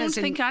tricky business. I don't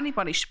think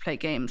anybody should play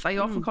games. I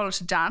often call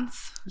it a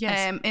dance.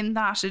 Yes. In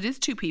that it is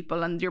two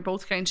people and you're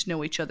both getting to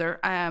know each other.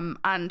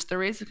 And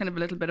there is a kind of a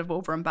little bit of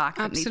over and back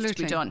that needs to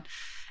be done.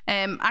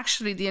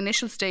 Actually, the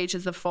initial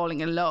stages of falling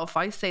in love,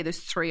 I say there's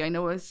 3. I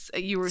know as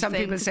you were saying, some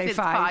people say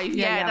 5.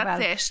 Yeah,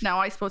 that's it. Now,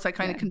 I suppose I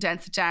kind of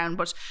condense it down,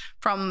 but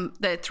from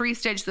the 3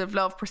 stages of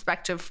love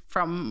perspective,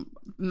 from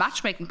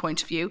matchmaking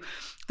point of view,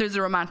 there's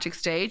a romantic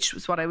stage,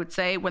 is what I would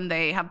say, when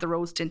they have the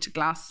rose tinted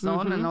glasses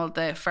on and all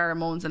the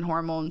pheromones and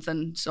hormones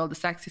and all the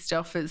sexy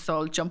stuff is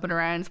all jumping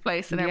around the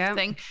place and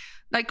everything.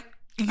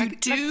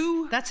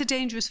 That's a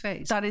dangerous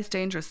phase. That is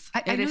dangerous.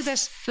 I know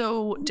that's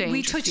so dangerous.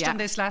 We touched on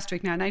this last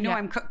week now, and I know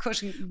I'm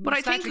cutting, but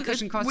I think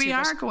we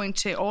are going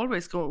to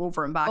always go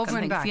over and back.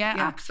 Yeah,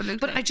 absolutely.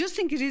 But I just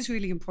think it is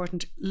really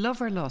important.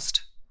 Love or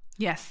lust?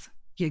 Yes.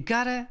 You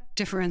gotta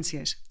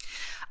differentiate.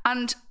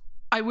 And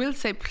I will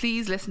say,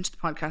 please listen to the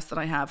podcast that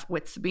I have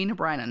with Sabina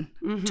Brennan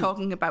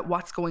talking about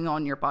what's going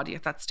on in your body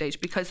at that stage,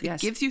 because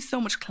it gives you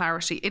so much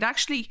clarity. It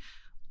actually,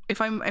 if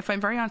I'm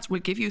very honest, will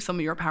give you some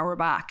of your power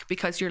back,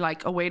 because you're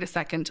like, oh, wait a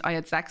second, I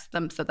had sex with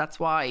them, so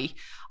that's why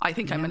I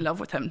think I'm in love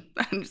with him.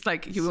 And it's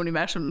like, you only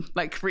met him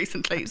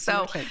recently.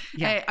 Absolutely.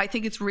 So I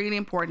think it's really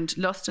important.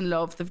 Lust and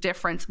love, the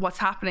difference, what's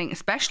happening,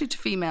 especially to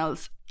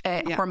females,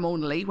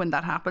 hormonally, when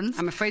that happens.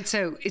 I'm afraid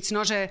so. It's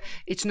not a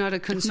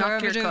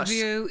conservative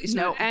view. It's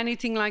not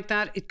anything like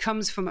that. It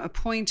comes from a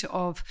point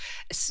of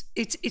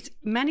it's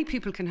many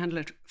people can handle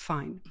it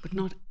fine, but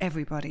not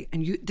everybody.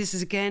 And this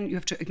is, again, you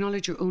have to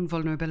acknowledge your own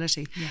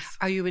vulnerability. Yes.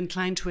 Are you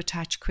inclined to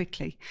attach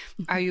quickly?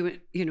 Are you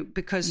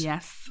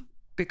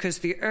because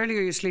the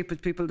earlier you sleep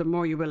with people, the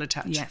more you will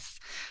attach. Yes.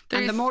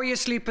 And the more you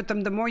sleep with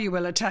them, the more you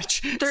will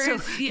attach.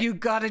 You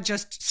got to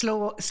just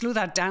slow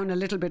that down a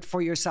little bit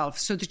for yourself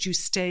so that you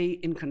stay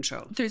in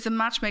control. There's a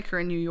matchmaker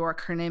in New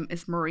York. Her name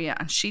is Maria,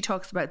 and she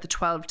talks about the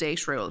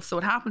 12-date rule. So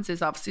what happens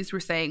is, obviously, as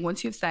we're saying,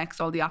 once you have sex,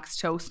 all the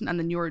oxytocin and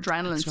the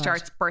noradrenaline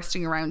starts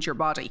bursting around your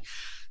body.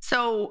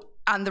 So,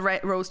 and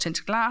the rose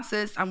tinted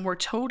glasses, and we're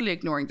totally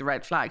ignoring the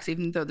red flags,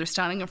 even though they're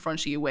standing in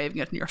front of you, waving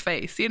it in your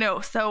face,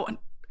 So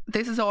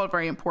this is all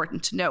very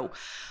important to know.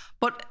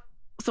 But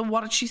So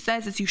what she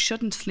says is you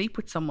shouldn't sleep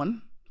with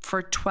someone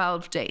for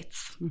 12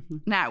 dates.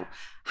 Now,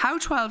 how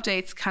 12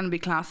 dates can be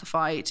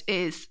classified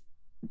is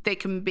they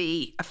can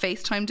be a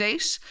FaceTime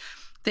date,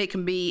 they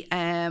can be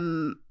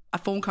a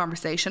phone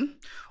conversation,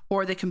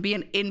 or they can be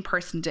an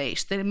in-person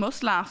date. They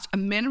must last a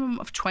minimum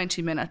of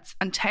 20 minutes,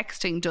 and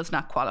texting does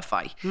not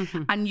qualify.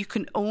 And you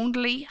can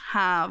only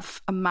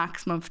have a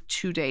maximum of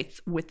 2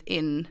 dates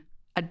within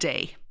a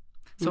day.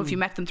 So if you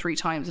met them 3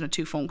 times in a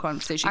 2-phone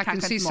conversation, you I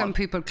can see some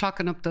people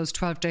clocking up those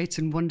 12 dates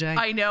in one day.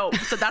 I know.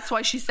 So that's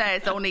why she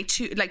says only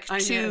 2,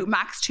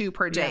 max 2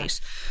 per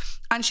date.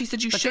 And she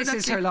said you should. But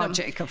this is her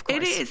logic, of course.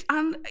 It is.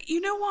 And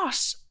you know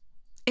what?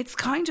 It's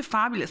kind of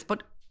fabulous.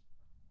 But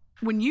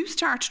when you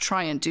start to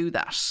try and do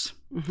that,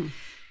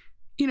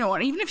 you know,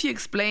 and even if you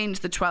explained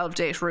the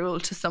 12-date rule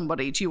to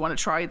somebody, do you want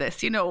to try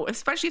this? You know,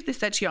 especially if they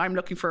said to you, I'm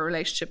looking for a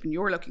relationship and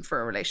you're looking for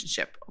a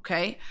relationship,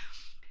 okay?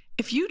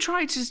 If you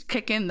try to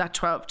kick in that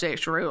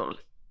 12-date rule,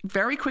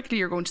 very quickly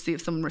you're going to see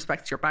if someone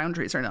respects your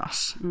boundaries or not.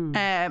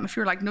 If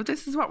you're like, no,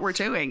 this is what we're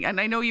doing.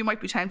 And I know you might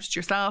be tempted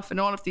yourself and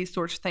all of these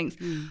sorts of things,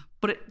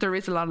 but there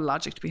is a lot of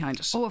logic behind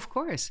it. Oh, of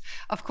course.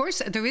 Of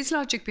course, there is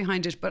logic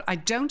behind it, but I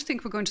don't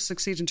think we're going to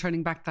succeed in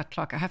turning back that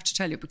clock, I have to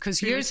tell you, because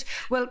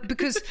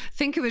because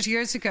think of it,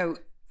 years ago,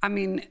 I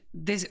mean,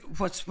 this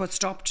what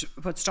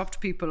stopped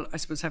people, I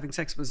suppose, having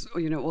sex was,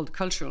 you know, all the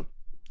cultural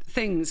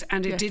things,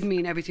 and it did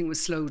mean everything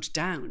was slowed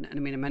down. And I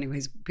mean, in many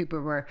ways, people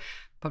were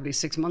probably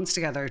 6 months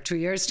together, 2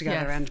 years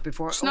together, and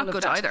before it's not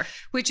good either.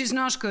 Which is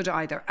not good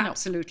either,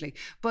 absolutely.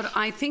 But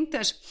I think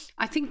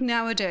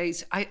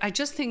nowadays, I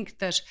just think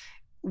that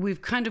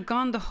we've kind of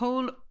gone the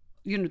whole,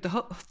 you know, the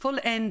full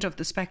end of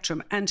the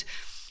spectrum, and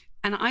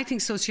I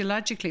think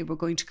sociologically we're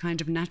going to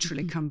kind of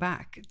naturally come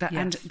back.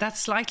 And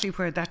that's slightly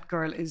where that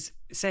girl is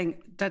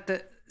saying that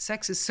the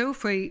sex is so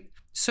free,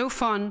 so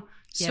fun,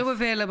 so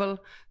available,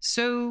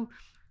 so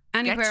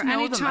anywhere,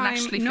 anytime,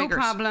 no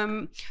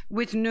problem,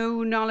 with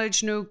no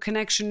knowledge, no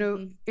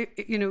connection,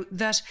 you know,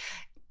 that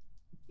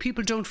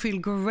people don't feel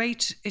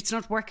great. It's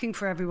not working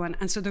for everyone.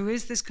 And so there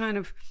is this kind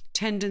of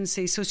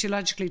tendency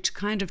sociologically to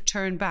kind of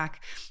turn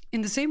back.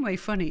 In the same way,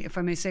 funny, if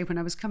I may say, when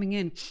I was coming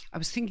in, I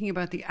was thinking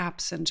about the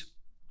apps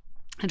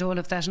and all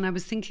of that. And I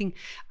was thinking,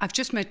 I've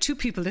just met 2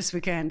 people this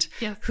weekend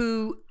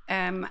who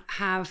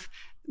have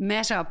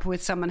met up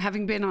with someone,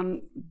 having been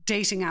on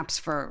dating apps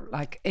for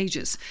like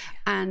ages,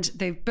 and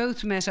they've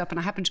both met up, and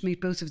I happened to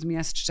meet both of them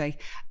yesterday,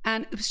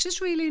 and it was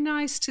just really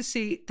nice to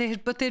see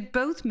they'd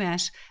both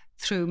met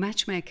through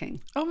matchmaking.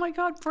 Oh my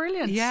God,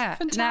 brilliant. Yeah.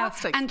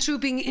 Fantastic. And through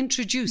being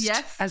introduced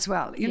as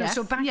well. You know,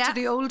 so back to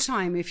the old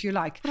time, if you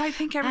like. But I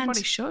think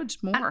everybody should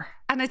more.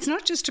 And it's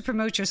not just to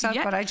promote yourself,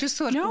 but I just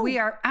thought we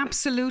are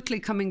absolutely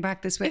coming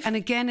back this way. And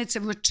again, it's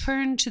a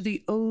return to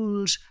the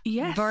old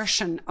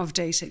version of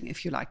dating,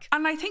 if you like.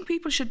 And I think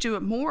people should do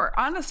it more.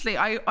 Honestly,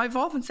 I've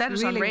often said it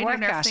really on radio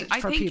and everything.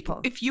 I think people.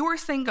 If you're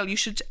single, you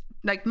should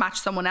like match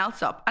someone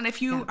else up, and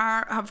if you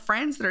have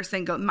friends that are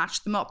single,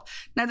 match them up.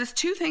 Now there's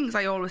 2 things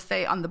I always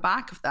say on the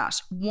back of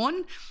that.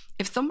 One,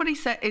 if somebody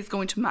is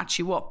going to match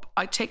you up,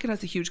 I take it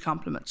as a huge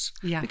compliment,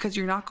 because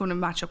you're not going to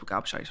match up a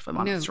gobshite, if I'm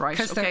honest, right?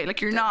 Okay,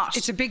 like you're not.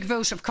 It's a big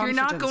vote of confidence.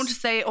 You're not going to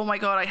say, oh my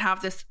God, I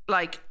have this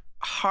like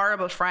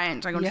horrible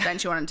friend I'm going to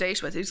send you on a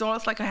date with. It's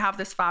almost like I have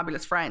this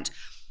fabulous friend.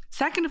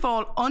 Second of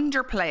all,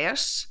 underplay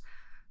it.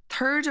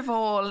 Third of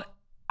all,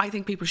 I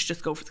think people should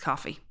just go for the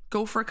coffee.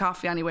 Go for a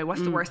coffee anyway.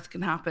 What's the worst that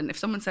can happen? If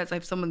someone says, I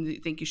have someone that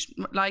you think you should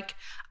like,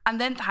 and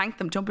then thank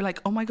them. Don't be like,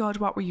 oh my God,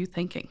 what were you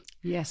thinking?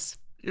 Yes.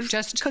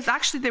 Just because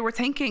actually they were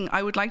thinking,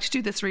 I would like to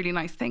do this really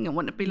nice thing, and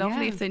wouldn't it be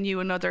lovely if they knew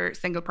another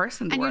single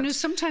person? And you know,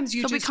 sometimes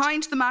you be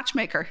kind to the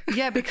matchmaker.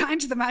 Yeah, be kind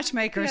to the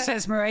matchmaker,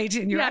 says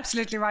Mairead, and you're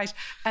absolutely right.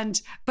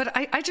 But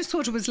I just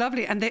thought it was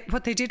lovely, and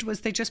what they did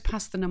was they just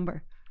passed the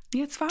number.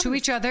 Yeah, it's fabulous. To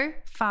each other.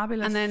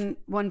 Fabulous. And then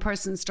one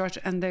person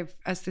started, and they've,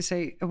 as they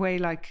say, away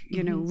like,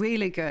 you know,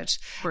 really good.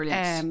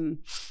 Brilliant.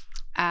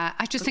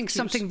 I just think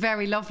something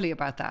very lovely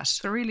about that.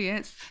 There really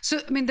is.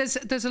 So, I mean, there's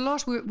a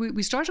lot.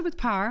 We started with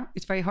power.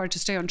 It's very hard to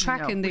stay on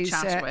track in these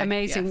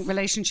amazing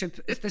relationships.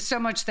 There's so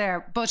much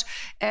there. But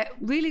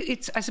really,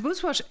 it's, I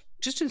suppose,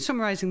 just in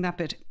summarising that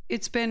bit,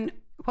 it's been,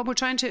 what we're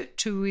trying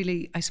to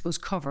really, I suppose,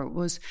 cover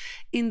was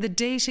in the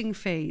dating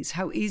phase,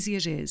 how easy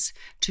it is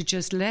to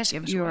just let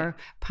your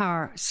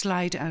power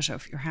slide out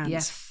of your hands.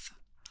 Yes.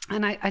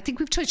 And I think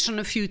we've touched on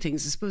a few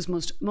things, I suppose,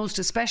 most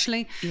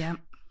especially.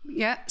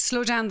 Yeah,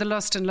 slow down the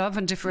lust and love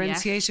and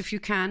differentiate if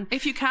you can.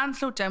 If you can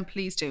slow down,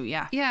 please do.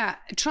 Yeah,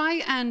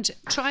 try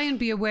and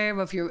be aware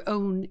of your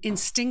own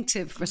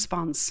instinctive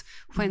response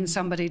when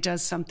somebody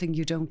does something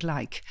you don't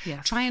like.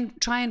 Yes. Try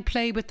and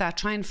play with that.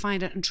 Try and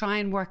find it, and try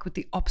and work with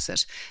the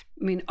opposite.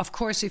 I mean, of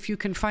course, if you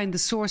can find the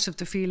source of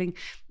the feeling,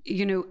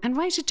 you know, and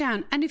write it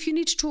down. And if you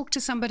need to talk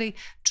to somebody,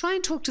 try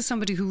and talk to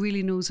somebody who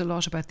really knows a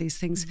lot about these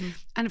things.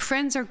 And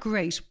friends are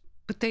great,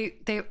 but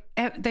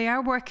they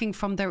are working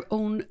from their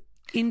own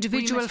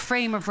individual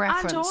frame of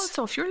reference. And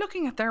also, if you're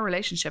looking at their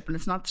relationship and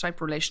it's not the type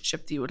of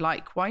relationship that you would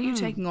like, why are you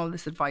taking all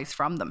this advice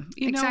from them?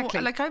 You know,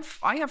 like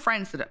I have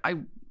friends that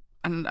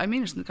and I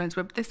mean it in the kindest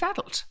way, but they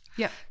settled.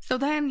 Yeah. So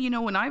then, you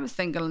know, when I was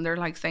single and they're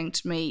like saying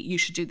to me, you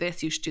should do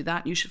this, you should do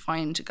that, you should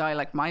find a guy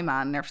like my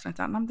man and everything like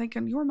that. And I'm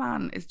thinking, your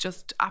man is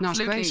just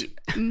absolutely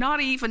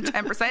not even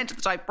 10% of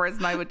the type of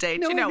person I would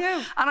date, you know.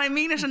 And I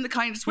mean it in the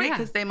kindest way,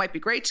 because they might be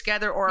great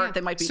together, or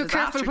they might be so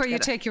careful where you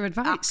take your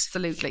advice.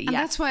 Absolutely, and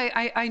that's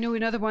why I know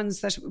in other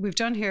ones that we've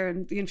done here,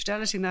 and the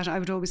infidelity and that, I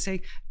would always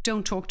say,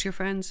 don't talk to your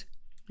friends.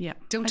 Yeah.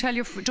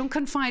 Don't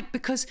confide,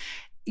 because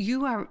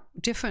you are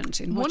different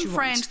in what you want.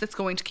 One friend that's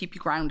going to keep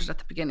you grounded at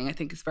the beginning, I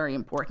think, is very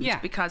important. Yeah.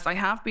 Because I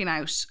have been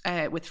out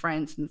with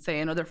friends, and say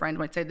another friend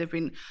might say they've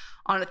been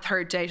on a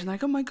third date and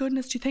like, oh my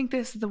goodness, do you think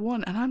this is the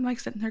one? And I'm like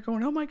sitting there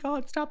going, oh my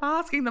God, stop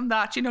asking them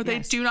that. You know, they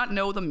do not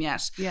know them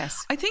yet.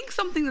 Yes. I think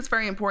something that's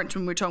very important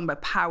when we're talking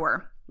about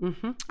power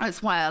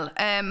as well.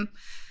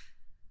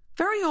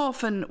 Very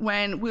often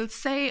when we'll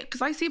say,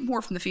 because I see it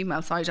more from the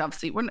female side,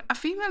 obviously, when a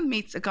female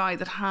meets a guy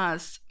that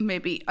has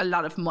maybe a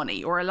lot of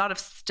money or a lot of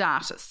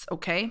status,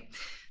 okay,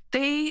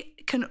 they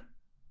can,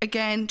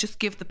 again, just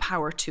give the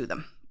power to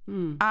them.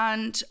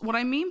 And what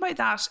I mean by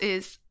that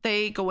is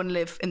they go and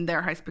live in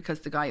their house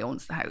because the guy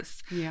owns the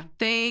house. Yeah.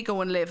 They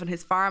go and live on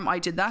his farm. I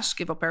did that,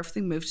 give up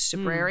everything, moved to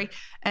Tipperary.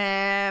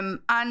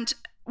 And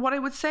what I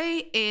would say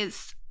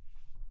is,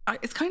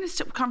 it's kind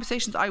of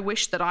conversations I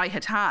wish that I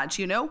had,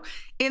 you know,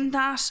 in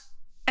that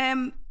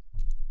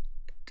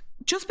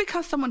just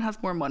because someone has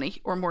more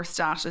money or more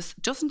status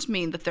doesn't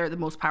mean that they're the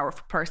most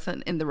powerful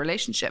person in the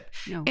relationship.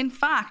 No. In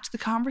fact, the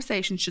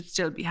conversation should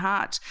still be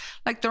had.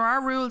 Like, there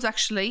are rules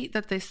actually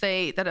that they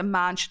say that a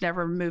man should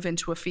never move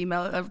into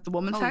the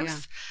woman's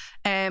house.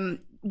 Yeah.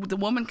 The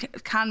woman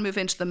can move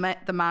into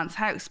the man's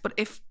house. But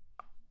if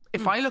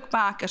I look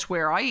back at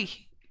where I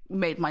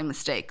made my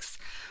mistakes,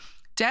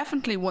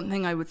 definitely one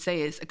thing I would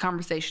say is a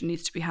conversation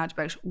needs to be had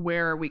about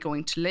where are we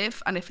going to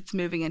live, and if it's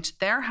moving into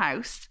their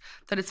house,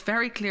 that it's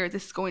very clear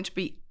this is going to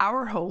be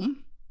our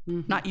home,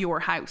 not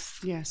your house.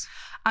 Yes.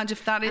 And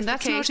if that is the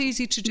case, that's not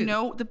easy to do.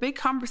 No, the big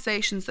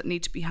conversations that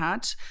need to be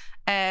had,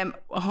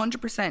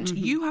 100%.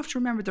 You have to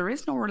remember there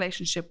is no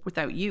relationship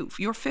without you.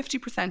 You're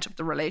 50% of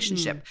the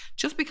relationship.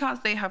 Just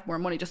because they have more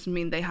money doesn't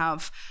mean they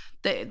have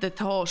the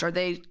thought, or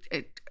they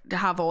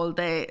have all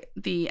the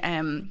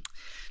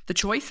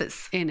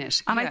choices in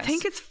it. And I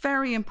think it's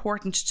very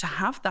important to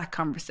have that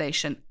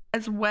conversation,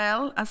 as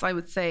well as, I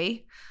would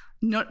say,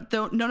 none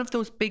of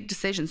those big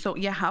decisions. So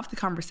have the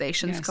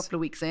conversations a couple of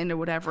weeks in or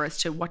whatever as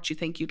to what you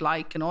think you'd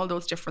like and all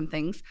those different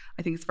things.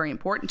 I think it's very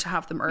important to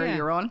have them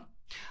earlier on.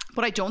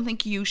 But I don't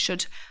think you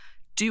should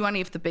do any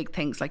of the big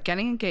things like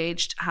getting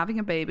engaged, having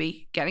a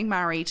baby, getting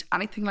married,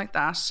 anything like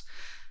that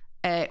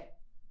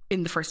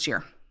in the first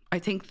year. I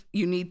think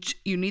you need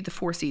the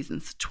 4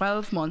 seasons,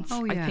 12 months.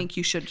 I think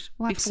you should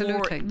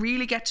before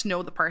really get to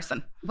know the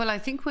person. Well, I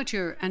think we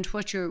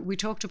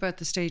talked about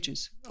the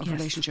stages of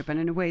relationship, and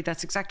in a way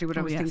that's exactly what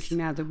I was thinking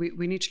now, that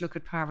we need to look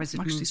at power as it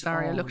moves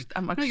on.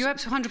 No, you're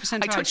absolutely 100%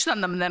 right. I touched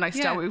on them and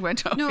then we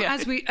went off. No,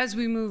 as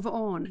we move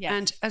on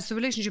and as the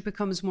relationship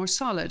becomes more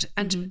solid,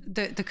 and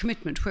the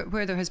commitment,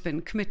 where there has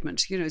been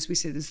commitment, you know, as we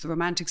say, there's the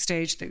romantic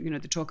stage that, you know,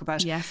 they talk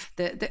about. Yes.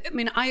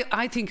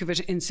 I think of it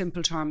in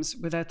simple terms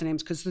without the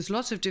names, because there's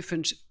lots of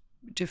different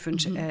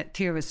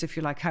theorists, if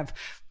you like, have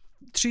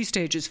 3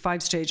 stages,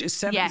 5 stages,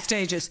 7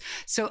 stages.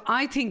 So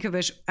I think of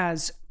it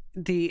as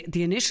the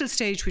initial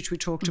stage, which we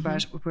talked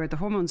about, where the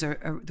hormones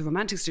are the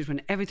romantic stage,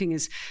 when everything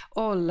is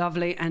all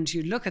lovely and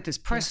you look at this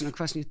person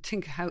across and you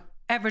think, how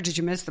ever did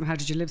you miss them? How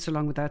did you live so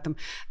long without them?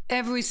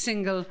 Every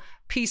single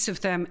piece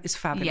of them is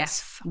fabulous.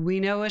 Yes. We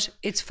know it.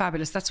 It's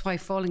fabulous. That's why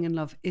falling in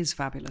love is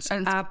fabulous.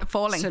 And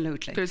falling.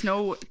 Absolutely. There's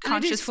no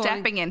conscious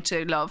stepping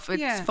into love.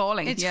 It's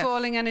falling. It's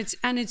falling, and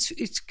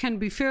it can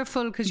be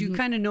fearful because you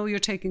kind of know you're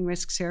taking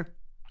risks here.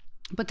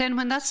 But then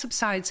when that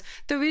subsides,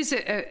 there is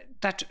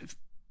that,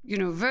 you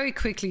know, very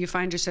quickly you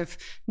find yourself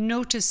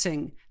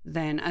noticing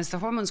then, as the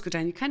hormones go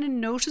down, you kind of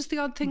notice the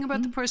odd thing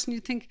about the person. You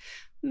think,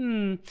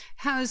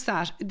 how is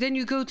that? Then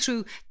you go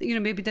through, you know,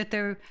 maybe that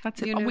they're,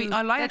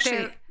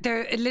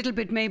 they're a little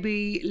bit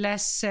maybe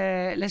less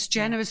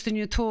generous than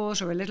you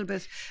thought, or a little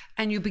bit,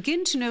 and you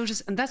begin to notice,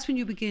 and that's when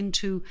you begin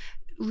to,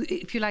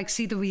 if you like,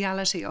 see the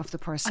reality of the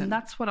person. And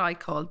that's what I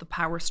call the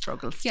power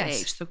struggle stage.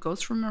 Yes. So it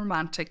goes from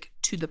romantic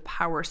to the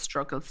power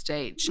struggle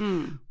stage.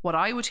 What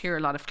I would hear a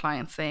lot of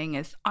clients saying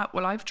is,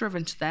 well, I've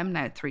driven to them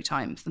now 3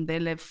 times and they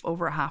live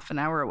over a half an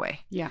hour away.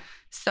 Yeah.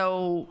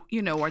 So,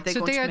 you know, are they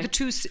going to... So they are the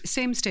 2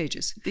 same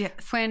stages. Yes.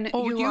 When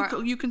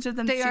you consider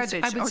them the 2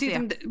 stages? I would see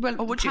them,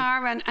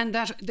 power and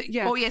that...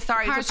 Oh, yes,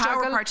 sorry. The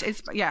power part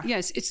is... Yeah.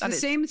 Yes, it's the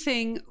same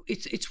thing.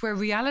 It's where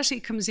reality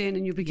comes in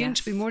and you begin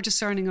to be more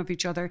discerning of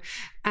each other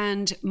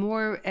and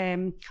more,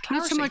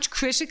 not so much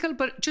critical,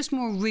 but just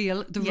more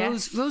real. The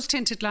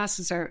rose-tinted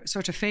glasses are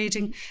sort of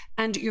fading,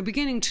 and you're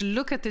beginning to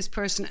look at this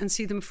person and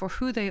see them for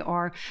who they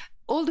are.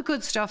 All the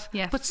good stuff,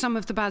 but some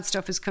of the bad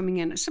stuff is coming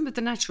in. Some of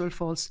the natural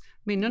faults.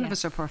 I mean, none of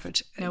us are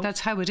perfect. Nope. That's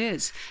how it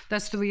is.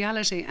 That's the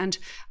reality. And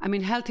I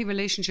mean, healthy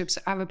relationships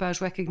are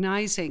about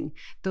recognising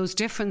those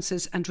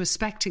differences and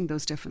respecting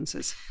those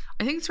differences.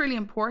 I think it's really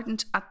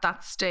important at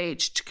that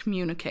stage to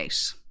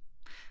communicate.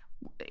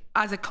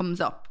 as it comes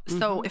up.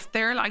 So if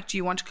they're like, do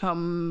you want to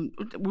come,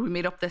 we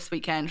meet up this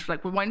weekend,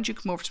 like, well, why don't you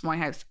come over to my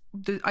house?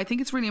 I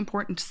think it's really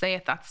important to say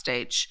at that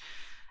stage,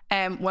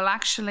 well,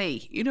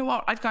 actually, you know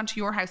what, I've gone to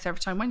your house every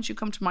time, why don't you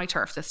come to my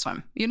turf this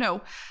time? You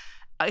know,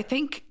 I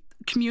think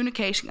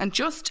communicating, and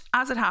just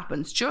as it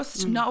happens,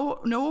 just no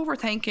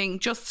overthinking,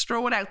 just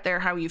throw it out there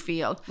how you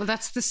feel. Well,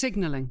 that's the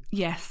signalling.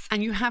 Yes.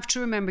 And you have to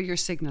remember you're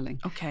signalling.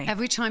 Okay.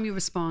 Every time you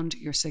respond,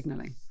 you're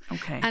signalling.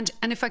 Okay. And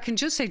if I can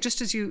just say,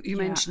 just as you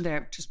mentioned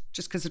there, just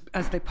because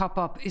as they pop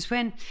up, is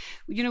when,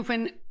 you know,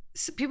 when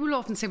people will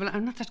often say, well,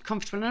 I'm not that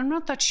comfortable and I'm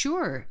not that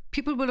sure.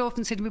 People will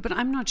often say to me, but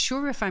I'm not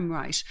sure if I'm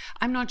right.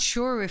 I'm not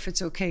sure if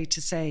it's okay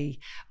to say,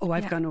 oh,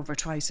 I've gone over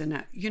twice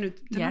and, you know,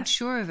 they're not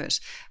sure of it.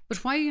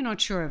 But why are you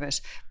not sure of it?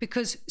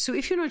 Because, so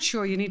if you're not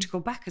sure, you need to go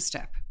back a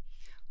step.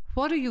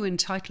 What are you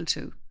entitled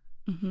to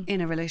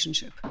in a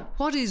relationship?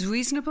 What is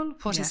reasonable?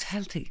 What is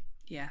healthy?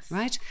 Yes.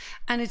 Right?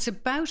 And it's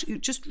about,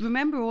 just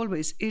remember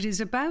always, it is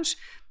about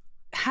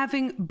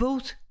having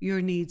both your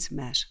needs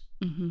met.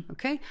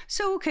 Okay,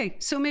 so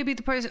maybe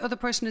the other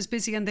person is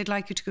busy and they'd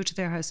like you to go to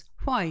their house.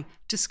 Why?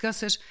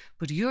 Discuss it,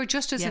 but you're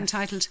just as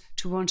entitled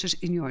to want it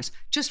in yours.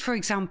 Just for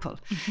example,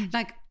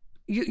 like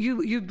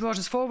you brought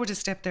us forward a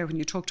step there when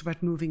you talked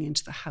about moving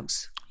into the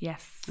house.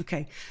 Yes.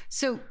 Okay,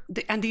 so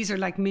and these are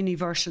like mini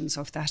versions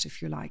of that,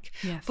 if you like.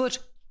 Yes. But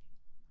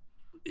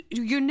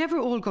you're never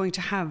all going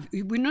to have,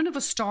 none of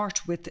us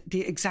start with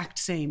the exact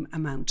same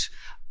amount,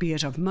 be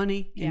it of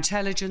money,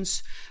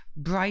 intelligence,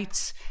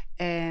 brights,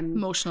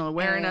 emotional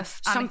awareness.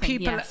 Some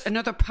people,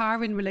 another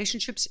power in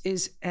relationships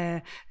is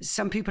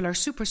some people are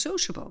super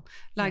sociable.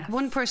 Like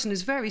one person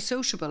is very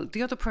sociable,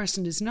 the other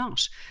person is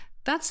not.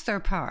 That's their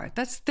power.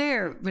 That's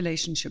their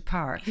relationship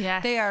power.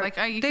 Yes, they are. Like,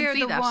 they are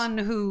the one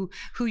who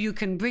you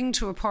can bring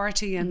to a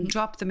party and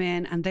drop them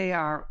in, and they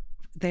are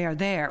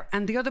there,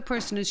 and the other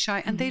person is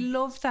shy, and they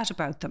love that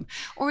about them,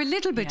 or a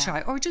little bit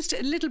shy, or just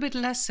a little bit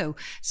less so.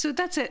 So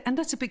that's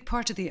a big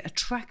part of the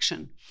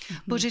attraction.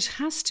 But it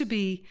has to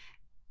be,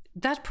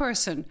 that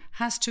person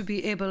has to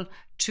be able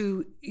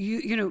to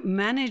you know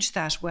manage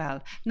that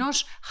well,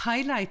 not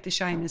highlight the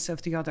shyness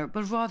of the other,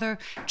 but rather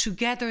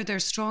together they're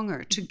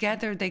stronger,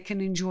 together they can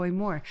enjoy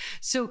more.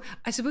 So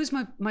I suppose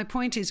my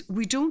point is,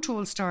 we don't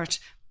all start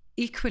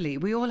equally.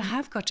 We all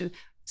have got to.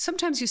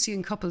 Sometimes you see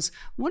in couples,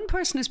 one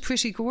person is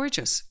pretty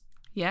gorgeous.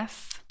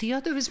 Yes. The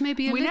other is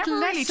maybe a little less. We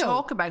never really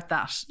talk about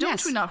that,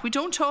 don't we not? We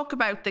don't talk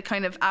about the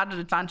kind of added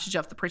advantage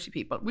of the pretty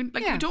people. We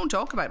don't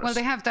talk about it. Well,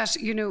 they have that,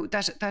 you know,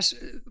 that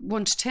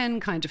 1 to 10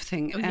 kind of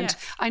thing. And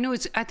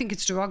I think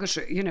it's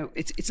derogatory, you know,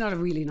 it's not a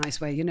really nice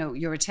way, you know,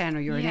 you're a 10 or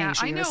you're an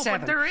 8 or you're a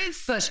 7. But there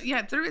is. But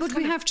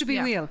we have to be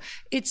real.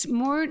 It's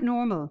more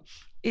normal.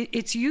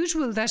 It's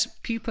usual that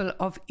people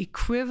of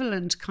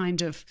equivalent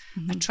kind of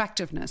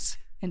attractiveness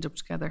end up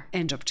together.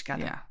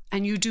 Yeah.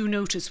 And you do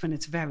notice when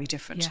it's very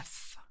different.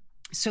 Yes.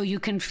 So you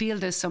can feel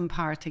there's some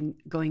power thing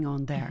going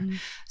on there.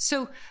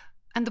 So,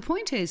 and the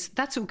point is,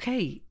 that's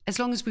okay, as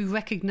long as we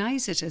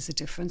recognise it as a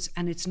difference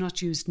and it's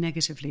not used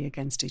negatively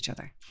against each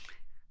other.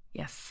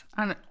 Yes.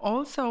 And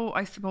also,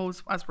 I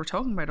suppose, as we're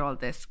talking about all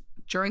this,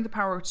 during the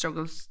power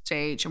struggle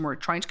stage, and we're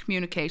trying to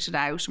communicate it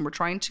out and we're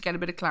trying to get a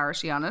bit of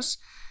clarity on it,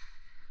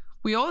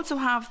 we also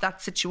have that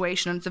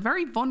situation, and it's a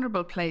very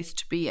vulnerable place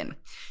to be in.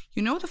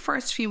 You know, the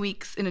first few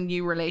weeks in a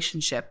new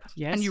relationship,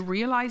 and you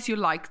realise you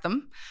like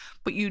them,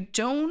 but you've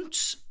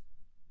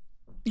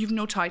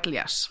no title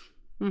yet.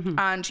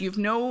 And you've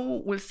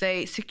no, we'll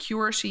say,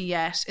 security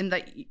yet, in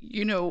that,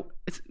 you know,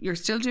 you're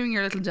still doing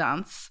your little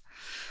dance.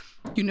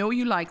 You know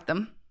you like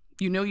them.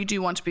 You know you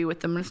do want to be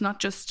with them, and it's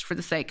not just for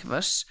the sake of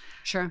it.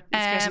 Sure.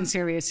 It's getting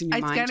serious in your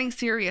mind. It's getting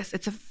serious.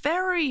 It's a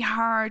very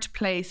hard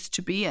place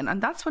to be in.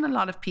 And that's when a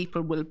lot of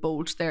people will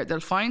bolt there. They'll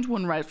find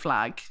one red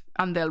flag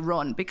and they'll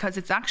run, because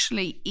it's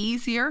actually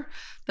easier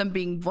than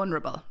being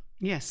vulnerable.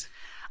 Yes.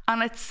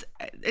 And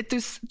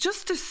there's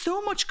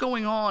so much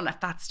going on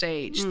at that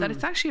stage that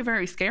it's actually a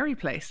very scary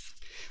place.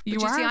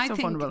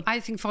 Vulnerable.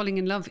 I think falling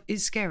in love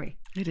is scary.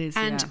 It is,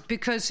 and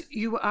because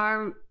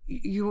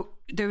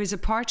there is a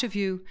part of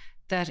you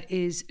that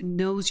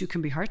knows you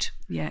can be hurt.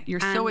 Yeah, you're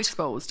so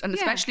exposed, and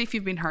especially if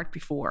you've been hurt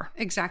before.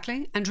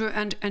 Exactly, and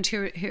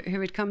here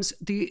it comes.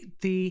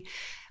 The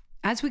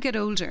as we get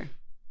older,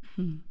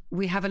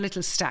 we have a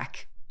little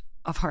stack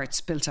of hurts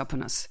built up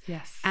on us.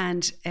 Yes,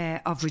 and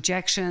of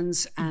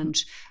rejections,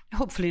 and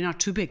hopefully not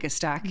too big a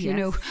stack, you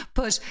know.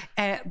 But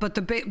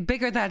the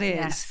bigger that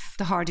is,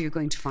 the harder you're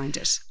going to find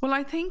it. Well,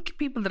 I think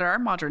people that are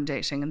modern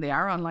dating and they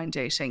are online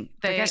dating,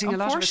 they're getting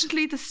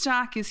unfortunately, the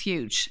stack is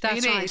huge.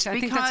 That's right. I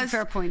think that's a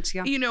fair point.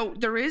 Yeah, you know,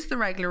 there is the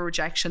regular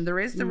rejection.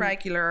 There is the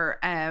regular.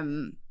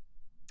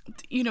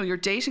 You know, you're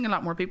dating a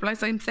lot more people.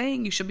 As I'm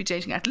saying, you should be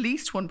dating at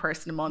least one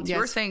person a month.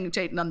 You're saying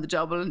dating on the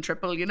double and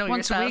triple, you know,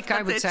 once yourself. A week,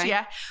 I would say.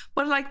 Yeah.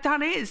 But like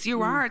that is,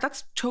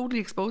 that's totally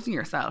exposing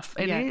yourself.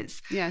 It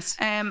is. Yes.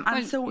 And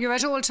so you're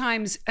at all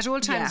times,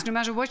 no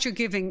matter what you're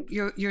giving,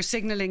 you're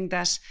signalling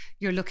that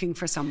you're looking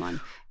for someone.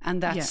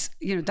 And that's,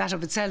 you know, that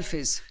of itself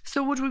is.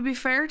 So would we be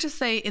fair to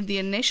say in the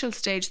initial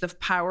stage of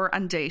power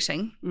and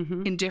dating,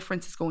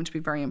 indifference is going to be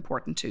very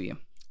important to you?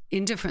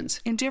 Indifference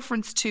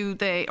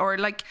to or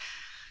like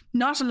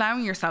not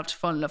allowing yourself to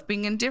fall in love,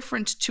 being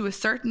indifferent to a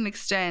certain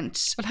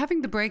extent. But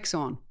having the brakes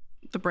on.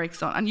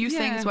 And you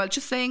saying as well,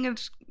 just saying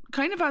it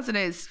kind of as it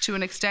is to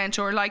an extent,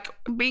 or like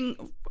being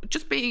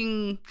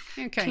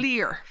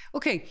clear.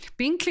 Okay,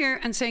 being clear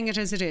and saying it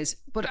as it is.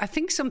 But I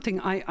think something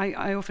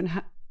I often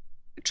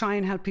try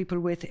and help people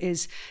with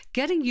is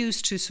getting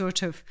used to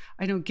sort of,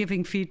 I know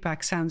giving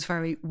feedback sounds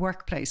very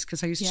workplace,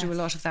 because I used to do a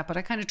lot of that, but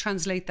I kind of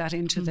translate that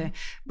into the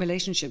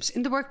relationships.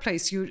 In the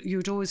workplace,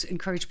 you'd always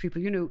encourage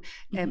people,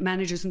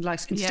 managers and the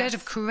likes, instead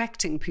of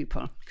correcting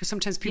people, because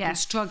sometimes people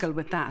struggle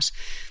with that.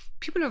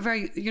 People are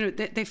very,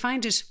 they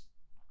find it,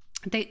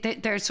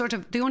 they're sort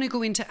of, they only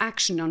go into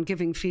action on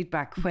giving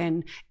feedback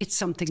when it's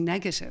something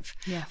negative.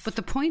 Yes. But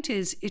the point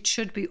is, it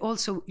should be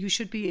also, you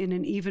should be in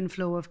an even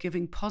flow of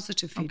giving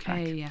positive feedback.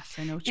 Okay, yes,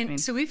 I know what you mean.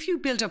 So if you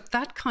build up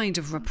that kind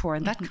of rapport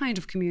and that kind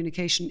of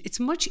communication, it's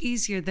much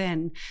easier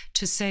then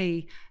to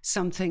say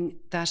something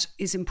that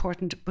is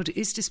important but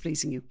is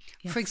displeasing you.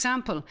 Yes. For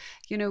example,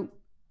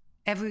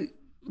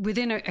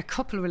 within a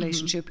couple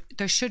relationship,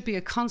 there should be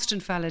a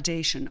constant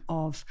validation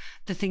of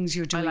the things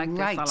you're doing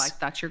right. I like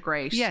that. You're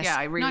great. Yes. Yeah,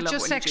 I really love not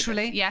just when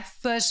sexually. You do this.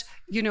 Yes.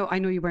 But, I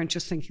know you weren't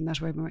just thinking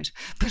that way, right?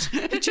 But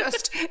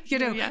just,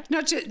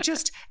 not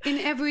just in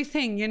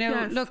everything,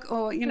 yes. Look,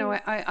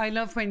 I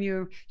love when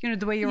you're,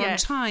 the way you're on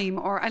time,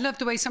 or I love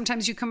the way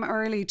sometimes you come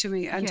early to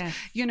me and,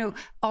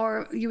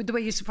 or the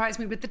way you surprise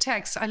me with the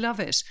text. I love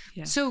it.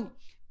 Yes. So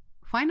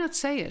why not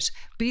say it?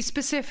 Be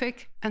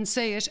specific and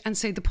say it, and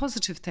say the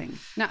positive thing.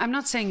 Now, I'm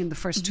not saying in the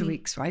first 2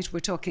 weeks, right?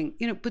 We're talking,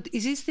 but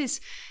is this,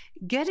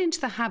 get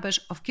into the habit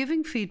of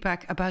giving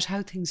feedback about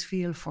how things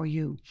feel for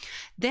you.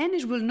 Then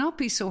it will not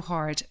be so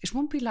hard. It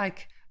won't be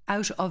like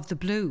out of the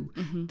blue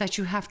that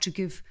you have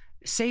to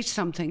say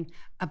something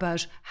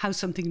about how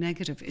something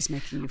negative is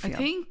making you feel. I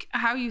think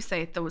how you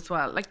say it though as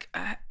well, like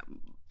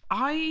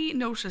I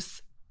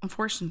notice,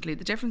 unfortunately,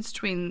 the difference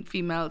between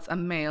females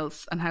and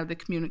males and how they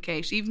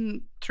communicate,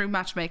 even through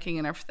matchmaking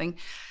and everything,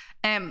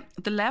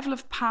 the level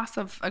of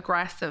passive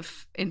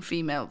aggressive in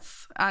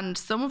females, and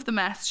some of the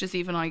messages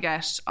even I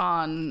get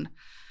on,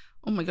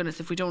 oh my goodness,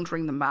 if we don't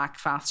ring them back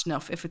fast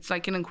enough, if it's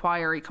like an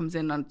inquiry comes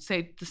in on,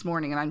 say this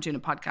morning, and I'm doing a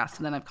podcast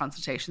and then I have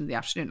consultation in the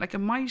afternoon, like it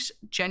might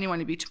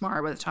genuinely be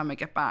tomorrow by the time I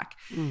get back.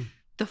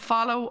 The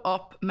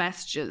follow-up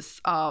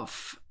messages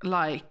of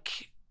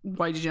like,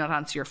 why did you not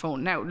answer your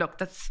phone? Now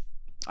look,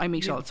 I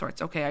meet all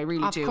sorts. Okay, I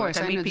really do. Course,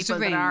 I meet people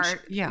that are,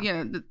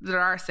 that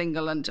are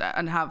single and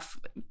have,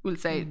 we'll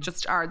say,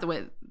 just are the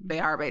way they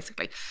are,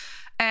 basically.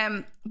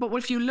 But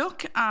if you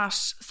look at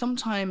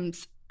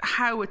sometimes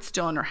how it's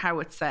done or how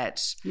it's said,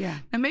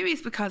 and maybe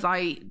it's because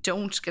I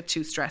don't get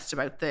too stressed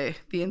about the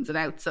ins and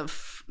outs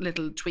of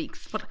little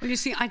tweaks. But well, you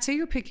see, I'd say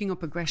you're picking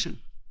up aggression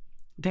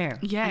there,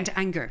 and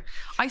anger.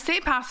 I say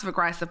passive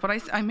aggressive, but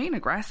I mean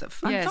aggressive.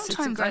 And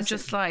sometimes I'm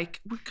just like,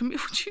 would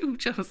you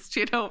just,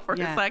 for a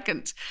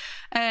second?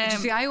 You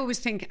see, I always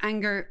think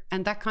anger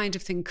and that kind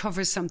of thing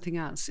covers something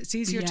else. It's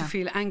easier to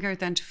feel anger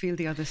than to feel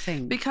the other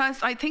thing.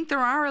 Because I think there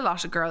are a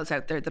lot of girls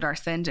out there that are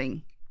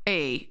sending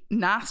a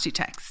nasty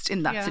text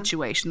in that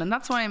situation, and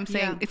that's why I'm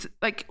saying it's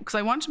like, because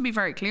I want to be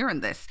very clear on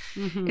this.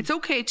 It's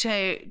okay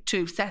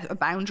to set a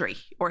boundary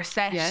or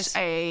set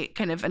a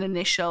kind of an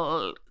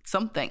initial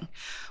something,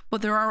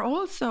 but there are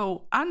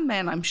also, and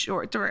men, I'm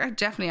sure there are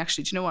definitely,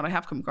 actually, do you know what, I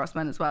have come across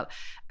men as well,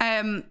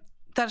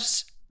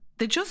 that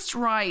they just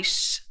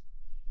write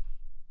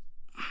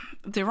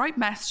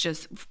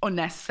messages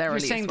unnecessarily.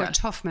 You're saying they're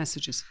tough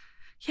messages.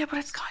 Yeah, but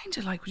it's kind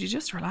of like, would you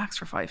just relax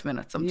for 5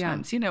 minutes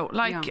sometimes,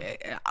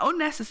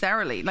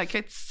 unnecessarily, like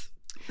it's,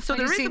 so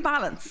there is a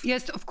balance.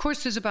 Yes, of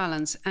course there's a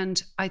balance.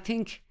 And I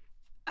think,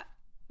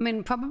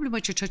 probably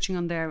what you're touching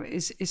on there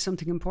is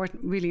something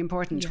important, really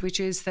important, which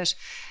is that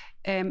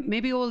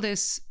maybe all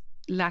this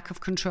lack of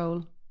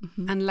control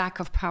and lack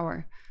of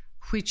power,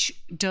 which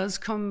does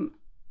come,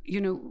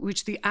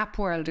 which the app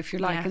world, if you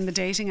like, and the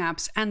dating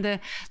apps and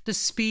the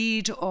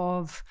speed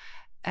of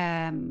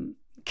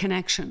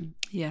connection.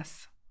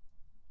 Yes.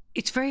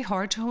 It's very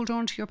hard to hold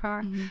on to your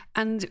power.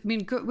 And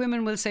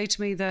women will say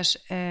to me that,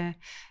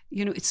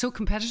 it's so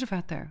competitive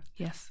out there.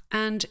 Yes.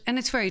 And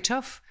it's very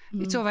tough.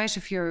 It's all right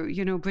if you're,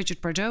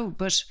 Bridget Bardot,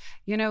 but,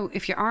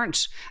 if you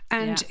aren't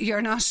and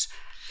you're not,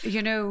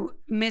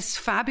 Miss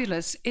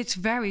Fabulous, it's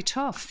very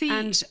tough. See,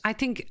 and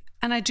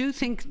I do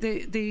think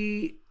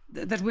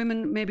that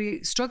women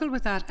maybe struggle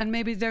with that, and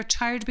maybe they're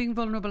tired of being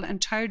vulnerable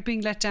and tired of being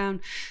let down.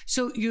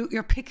 So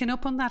you're picking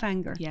up on that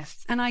anger.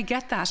 Yes. And I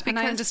get that, and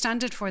I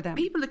understand it for them.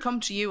 People that come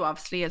to you,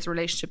 obviously, as a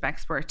relationship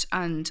expert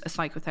and a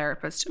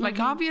psychotherapist,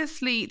 like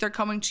obviously they're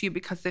coming to you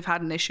because they've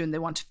had an issue and they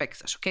want to fix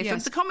it. Okay, so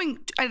it's coming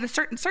at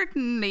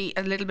certainly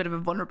a little bit of a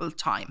vulnerable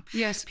time.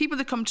 Yes. People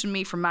that come to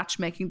me for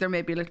matchmaking, they're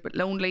maybe a little bit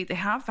lonely. They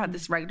have had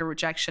this regular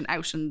rejection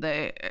out in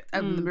the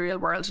real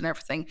world and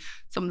everything.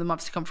 Some of them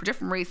obviously come for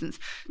different reasons.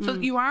 So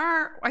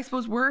I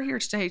suppose we're here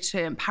today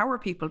to empower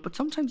people, but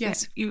sometimes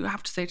you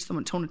have to say to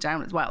someone, tone it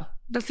down as well.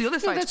 That's the other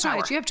side. That's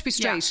right. You have to be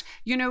straight.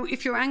 You know,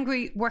 if you're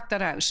angry, work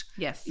that out.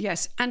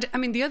 Yes. And I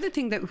mean, the other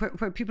thing that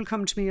where people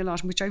come to me a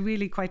lot, which I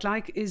really quite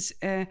like, is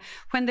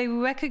when they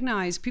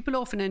recognize, people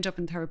often end up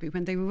in therapy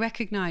when they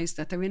recognize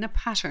that they're in a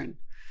pattern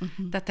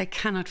that they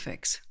cannot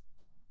fix.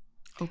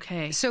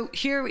 Okay. So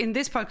here in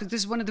this podcast,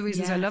 this is one of the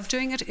reasons I love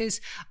doing it, is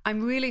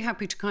I'm really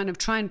happy to kind of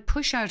try and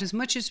push out as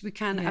much as we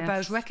can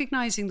about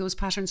recognizing those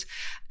patterns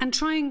and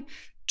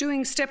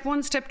doing step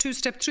 1, step 2,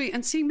 step 3,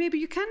 and see maybe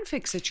you can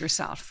fix it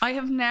yourself. I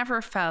have never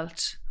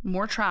felt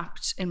more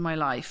trapped in my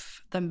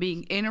life than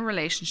being in a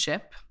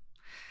relationship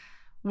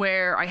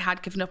where I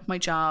had given up my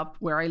job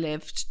where I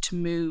lived to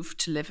move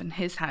to live in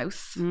his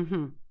house.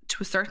 To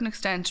a certain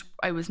extent,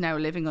 I was now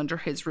living under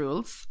his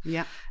rules.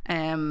 Yeah.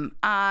 And,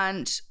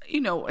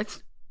 you know,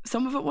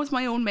 some of it was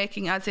my own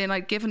making, as in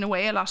I'd given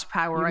away a lot of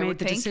power, I would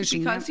think, decision,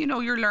 because, you know,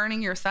 you're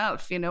learning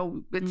yourself, you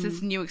know, it's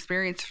this new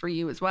experience for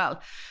you as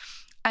well.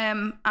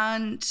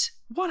 And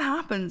what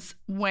happens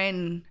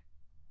when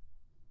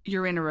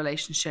you're in a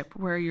relationship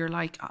where you're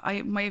like,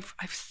 I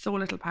have so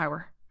little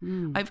power.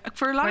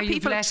 For a lot of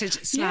people, let it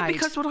slide. Yeah,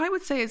 because what I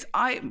would say is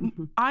I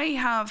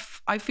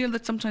feel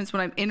that sometimes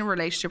when I'm in a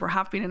relationship or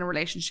have been in a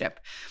relationship,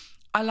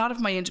 a lot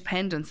of my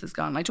independence is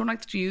gone. I don't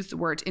like to use the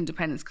word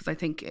independence because I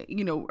think,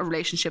 you know, a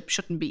relationship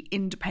shouldn't be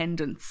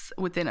independence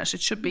within it. It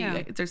should be,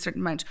 there's a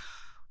certain amount.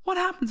 What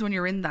happens when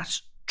you're in that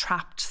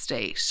trapped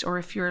state, or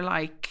if you're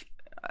like,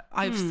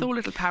 I have so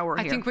little power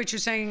here? I think what you're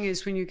saying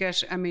is when you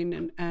get,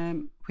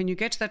 when you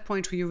get to that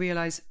point where you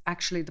realise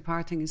actually the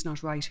power thing is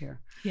not right here.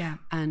 Yeah.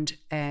 And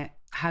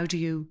how do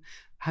you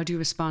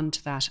respond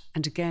to that?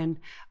 And again,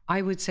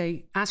 I would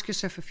say, ask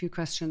yourself a few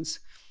questions.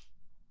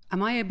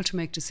 Am I able to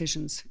make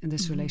decisions in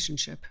this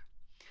relationship?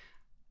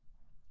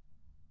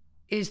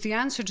 Is the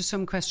answer to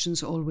some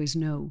questions always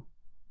no?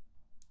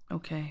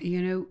 Okay.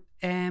 You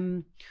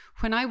know,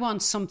 when I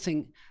want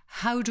something,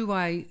 how do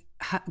I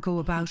go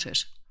about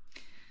it?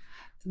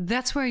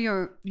 That's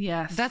where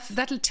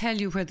that'll tell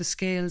you where the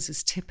scales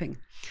is tipping.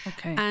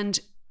 Okay. And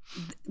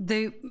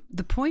the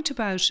point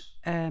about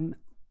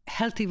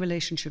healthy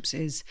relationships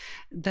is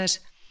that,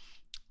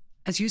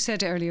 as you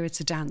said earlier,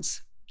 it's a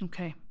dance.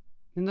 Okay.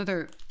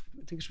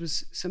 I think it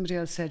was somebody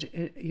else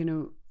said, you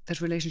know, that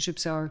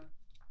relationships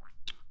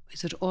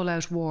is it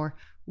all-out war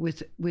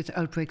with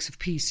outbreaks of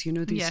peace? You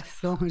know, these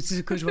this is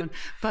a good one.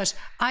 But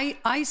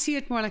I see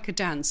it more like a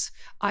dance.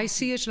 I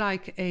see it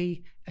like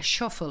a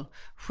shuffle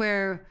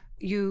where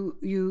you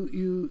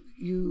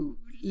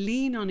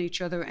lean on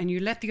each other and you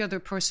let the other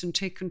person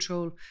take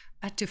control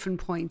at different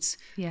points.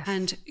 Yes.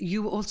 And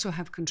you also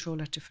have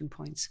control at different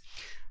points.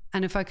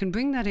 And if I can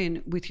bring that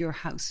in with your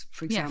house,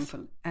 for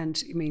example,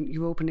 and I mean,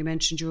 you openly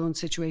mentioned your own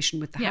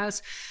situation with the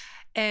house.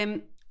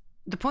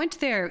 The point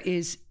there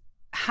is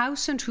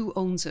house and who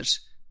owns it.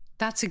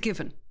 That's a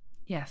given.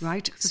 Yes.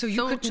 Right? So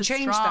you couldn't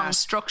change that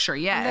structure.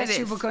 Yeah. Unless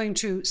you were going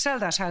to sell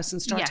that house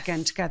and start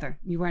again together.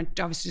 You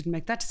obviously didn't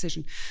make that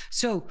decision.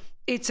 So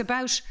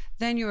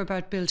you're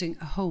about building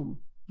a home.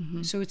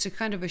 So it's a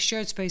kind of a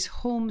shared space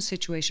home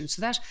situation.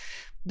 So that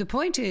the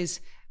point is,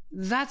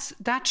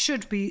 that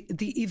should be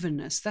the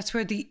evenness. That's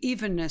where the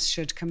evenness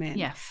should come in.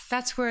 Yes.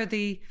 That's where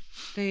the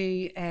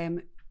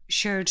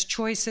shared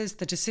choices,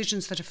 the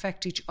decisions that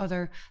affect each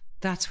other,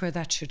 that's where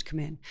that should come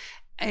in.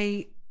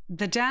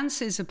 The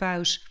dance is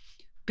about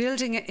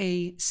building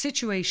a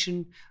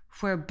situation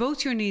where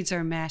both your needs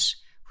are met,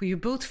 where you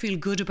both feel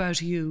good about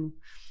you,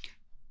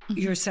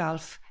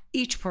 yourself,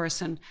 each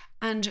person,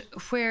 and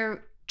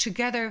where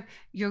together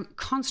you're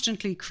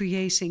constantly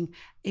creating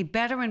a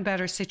better and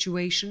better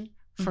situation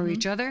for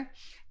each other,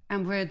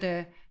 and where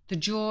the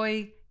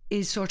joy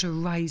is sort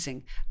of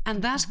rising.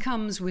 And that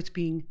comes with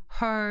being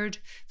heard,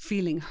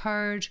 feeling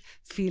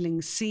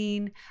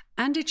seen,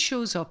 and it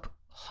shows up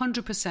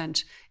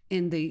 100%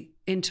 in the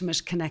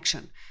intimate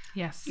connection.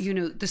 Yes. You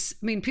know,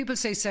 people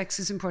say sex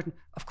is important.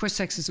 Of course,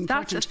 sex is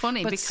important. That's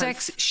funny, but because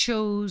sex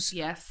shows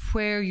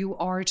where you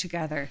are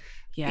together.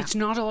 Yeah. It's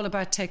not all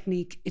about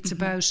technique. It's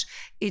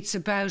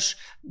about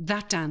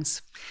that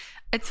dance.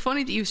 It's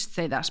funny that you should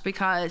say that,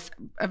 because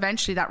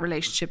eventually that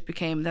relationship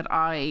became that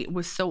I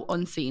was so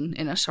unseen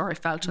in it, or I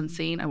felt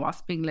unseen. I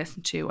wasn't being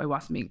listened to. I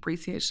wasn't being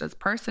appreciated as a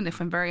person, if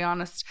I'm very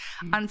honest.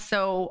 And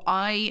so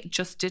I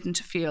just didn't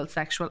feel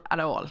sexual at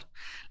all.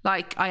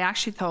 Like, I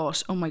actually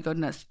thought, oh my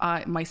goodness,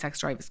 my sex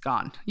drive is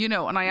gone, you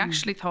know, and I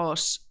actually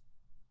thought,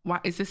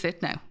 what, is this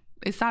it now?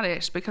 Is that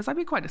it? Because I'd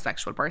be quite a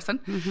sexual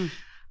person.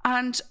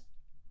 And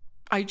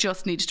I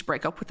just needed to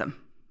break up with him,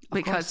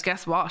 because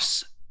guess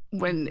what?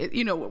 When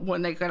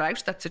they got out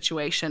of that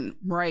situation,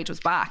 Mairead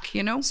was back,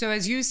 you know? So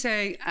as you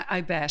say,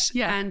 I bet.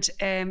 Yeah. And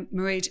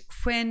Mairead,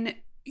 when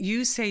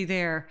you say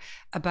there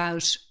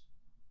about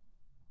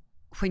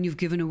when you've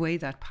given away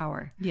that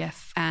power.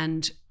 Yes.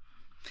 And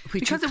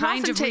Which because you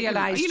kind of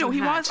realised, you know, he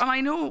was, and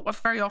I know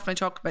very often I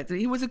talk about that,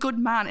 he was a good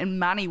man in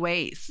many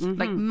ways,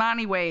 like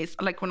many ways.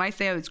 Like when I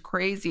say I was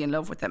crazy in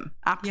love with him,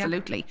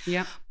 absolutely.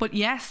 Yeah. But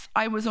yes,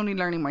 I was only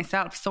learning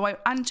myself. So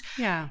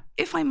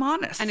if I'm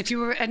honest, and if you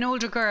were an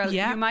older girl,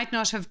 you might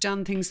not have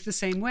done things the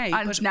same way.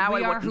 And but now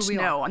we I are wouldn't who we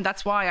know, are. and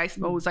that's why I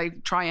suppose I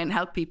try and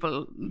help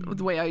people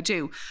the way I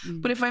do.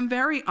 But if I'm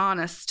very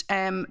honest,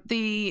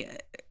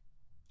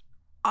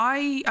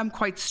 I am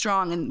quite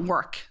strong in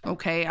work,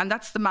 okay? And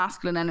that's the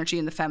masculine energy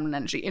and the feminine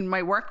energy. In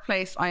my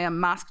workplace, I am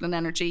masculine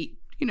energy,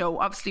 you know,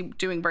 obviously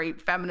doing very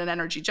feminine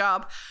energy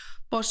job,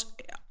 but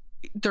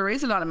there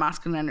is a lot of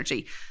masculine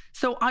energy.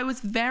 So I was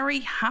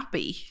very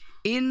happy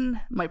in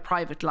my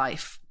private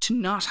life to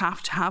not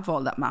have to have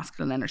all that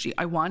masculine energy.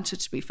 I wanted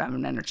to be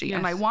feminine energy,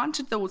 and I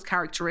wanted those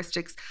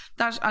characteristics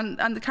that,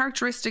 and the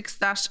characteristics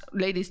that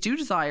ladies do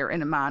desire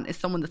in a man is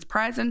someone that's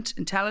present,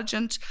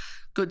 intelligent,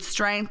 good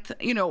strength,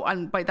 you know,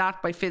 and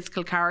by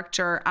physical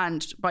character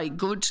and by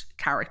good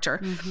character.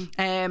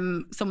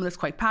 Someone that's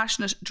quite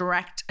passionate,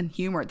 direct, and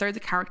humour. They're the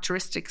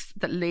characteristics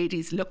that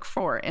ladies look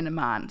for in a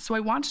man. So I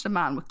wanted a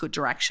man with good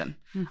direction,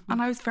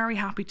 and I was very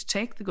happy to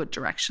take the good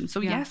direction. So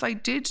yes, I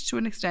did to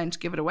an extent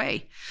give it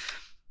away.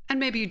 And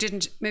maybe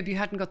you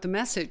hadn't got the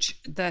message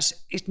that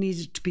it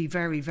needed to be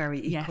very, very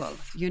equal.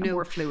 Yes, you know,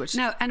 more fluid.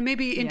 Now, and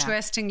maybe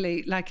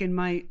interestingly, like in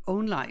my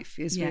own life,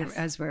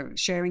 as we're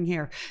sharing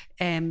here,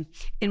 in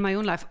my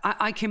own life,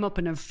 I came up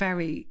in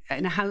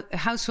a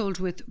household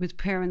with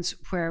parents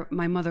where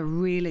my mother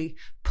really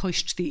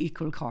pushed the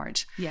equal card.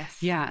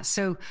 Yes. Yeah.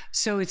 So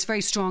it's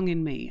very strong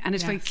in me, and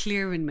it's very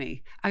clear in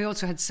me. I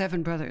also had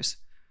 7 brothers.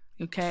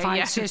 Okay.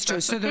 5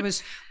 sisters. So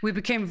we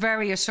became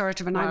very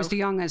assertive, and I was the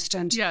youngest.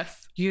 And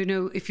you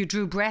know, if you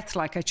drew breath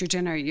like at your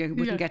dinner, you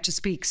wouldn't get to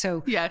speak.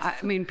 So I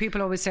mean,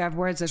 people always say I have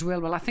words at will.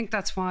 Well, I think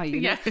that's why.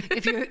 You know,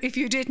 if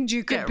you didn't,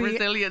 you could be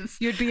resilience.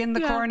 You'd be in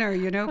the corner.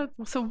 You know.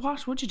 So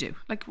what would you do?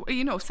 Like,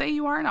 you know, say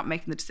you are not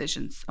making the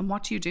decisions, and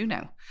what do you do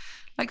now?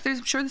 Like,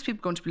 I'm sure there's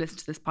people going to be listening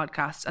to this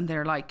podcast, and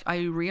they're like,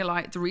 I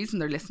realize the reason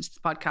they're listening to this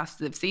podcast is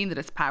they've seen that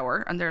it's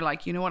power, and they're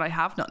like, you know what, I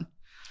have none.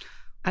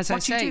 As I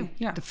say,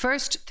 the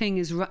first thing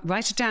is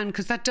write it down,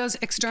 because that does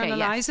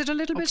externalize it a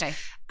little bit,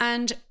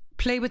 and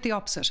play with the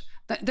opposite.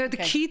 They're the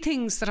key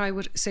things that I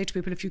would say to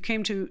people if you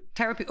came to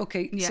therapy.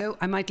 So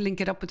I might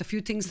link it up with a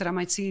few things that I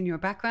might see in your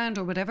background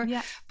or whatever.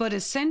 But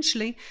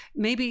essentially,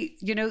 maybe,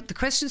 you know, the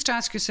questions to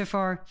ask yourself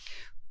are,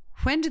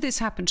 when did this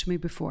happen to me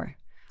before?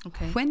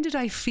 When did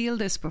I feel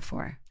this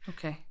before?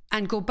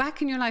 And go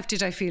back in your life.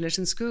 Did I feel it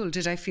in school?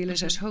 Did I feel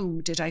it at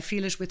home? Did I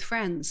feel it with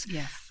friends?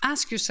 Yes.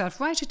 Ask yourself,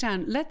 write it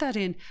down, let that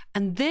in,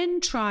 and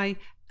then try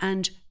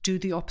and do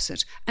the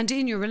opposite. And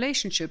in your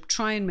relationship,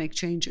 try and make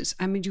changes.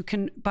 I mean, you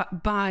can,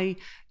 by,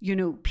 you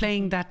know,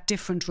 playing that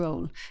different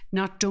role.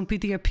 Don't be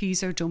the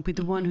appeaser. Don't be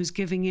the one who's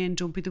giving in.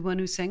 Don't be the one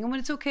who's saying, oh, well,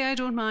 it's okay, I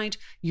don't mind.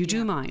 You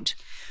do mind.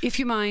 If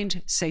you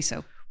mind, say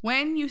so.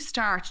 When you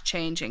start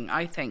changing,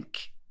 I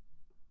think,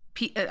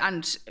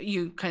 and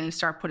you kind of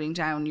start putting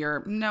down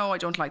your, no, I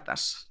don't like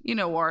that, you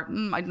know, or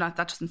that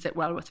doesn't sit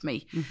well with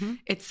me.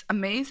 It's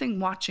amazing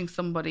watching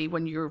somebody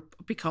when you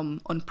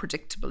become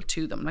unpredictable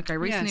to them. Like I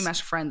recently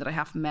met a friend that I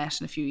haven't met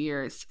in a few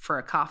years for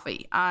a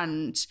coffee,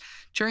 and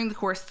during the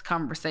course of the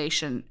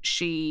conversation,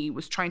 she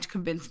was trying to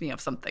convince me of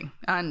something.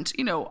 And,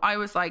 you know, I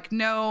was like,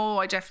 no,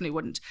 I definitely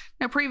wouldn't.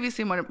 Now,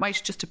 previously, I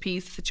might just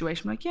appease the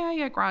situation, like,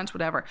 yeah, grant,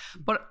 whatever.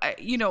 But,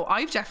 you know,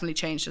 I've definitely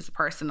changed as a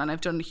person, and I've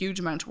done a huge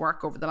amount of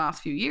work over the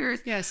last few years.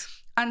 Yes.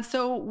 And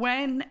so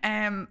when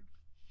I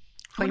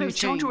was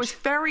talking to her, it was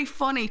very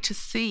funny to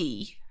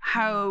see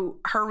how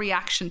her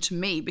reaction to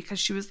me, because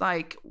she was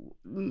like,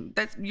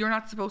 you're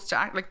not supposed to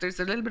act like, there's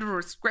a little bit of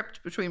a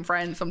script between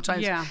friends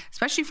sometimes,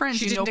 especially friends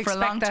she you know for a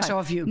long time. She didn't expect that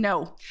of you.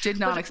 No, did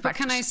not expect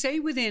it. But can I say,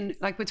 within,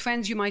 like with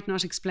friends you might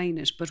not explain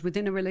it, but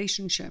within a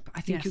relationship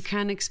I think you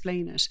can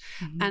explain it.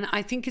 And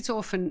I think it's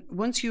often,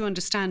 once you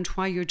understand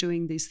why you're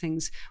doing these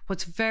things,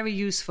 what's very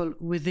useful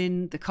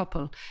within the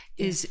couple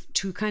is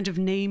to kind of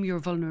name your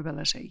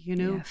vulnerability, you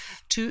know,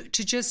 to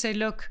just say,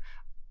 look,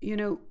 you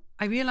know,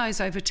 I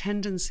realise I have a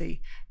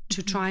tendency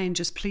to try and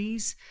just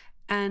please,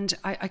 and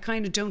I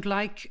kind of don't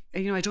like,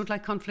 you know, I don't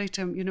like conflict.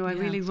 You know, I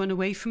really run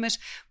away from it.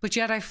 But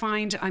yet I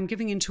find I'm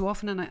giving in too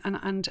often,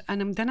 and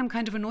then I'm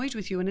kind of annoyed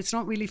with you, and it's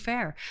not really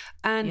fair.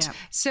 And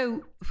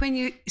so when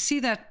you see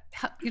that,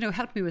 you know,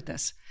 help me with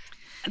this.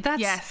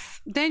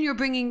 Then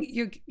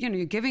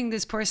you're giving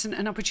this person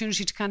an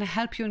opportunity to kind of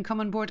help you and come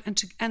on board,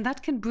 and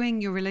that can bring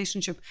your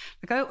relationship.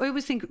 Like I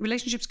always think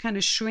relationships kind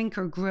of shrink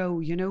or grow,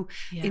 you know,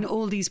 in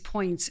all these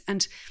points.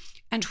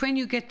 And when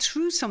you get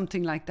through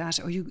something like that,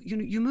 or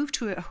you move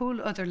to a whole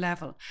other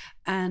level,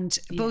 and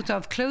both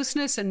of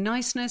closeness and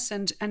niceness,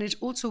 and it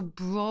also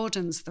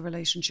broadens the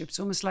relationship. It's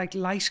almost like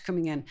light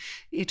coming in.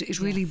 It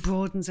really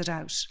broadens it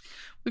out.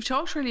 We've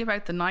talked really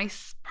about the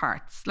nice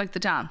parts, like the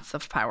dance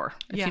of power,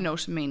 if you know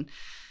what I mean.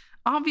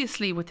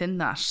 Obviously, within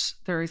that,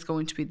 there is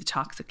going to be the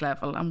toxic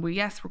level, and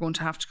we're going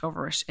to have to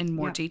cover it in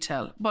more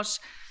detail. But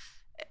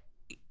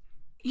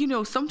you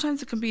know,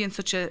 sometimes it can be in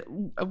such a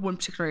one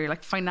particular area,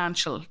 like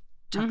financial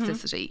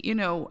toxicity, you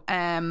know,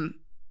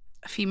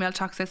 female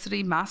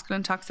toxicity,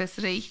 masculine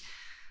toxicity.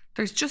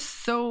 There's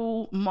just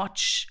so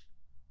much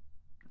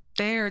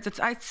there that's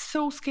it's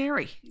so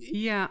scary.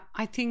 Yeah,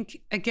 I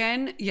think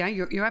again, yeah,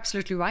 you're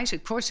absolutely right.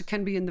 Of course, it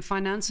can be in the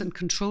finance, and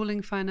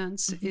controlling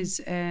finance is,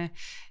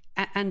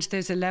 and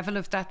there's a level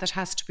of that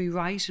has to be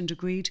right and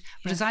agreed.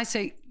 But as I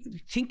say,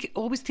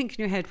 always think in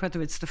your head,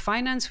 whether it's the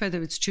finance,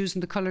 whether it's choosing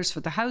the colours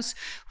for the house,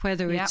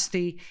 whether it's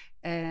the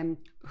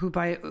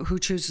who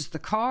chooses the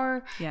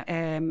car,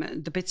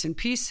 the bits and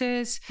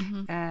pieces,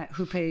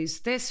 who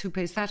pays this, who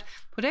pays that,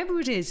 whatever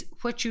it is.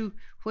 What you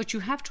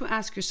have to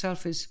ask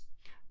yourself is,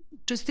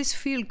 does this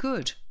feel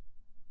good?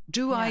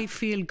 Do I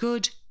feel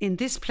good in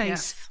this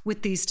place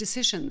with these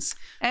decisions?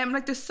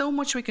 Like there's so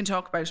much we can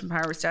talk about in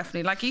power,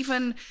 Stephanie. Like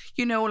even,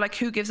 like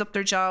who gives up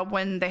their job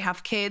when they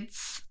have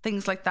kids,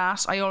 things like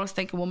that. I always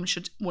think a woman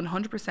should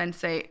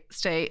 100%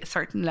 stay a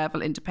certain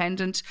level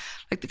independent,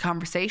 like the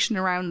conversation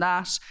around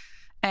that.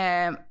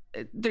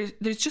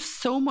 There's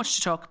just so much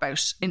to talk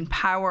about in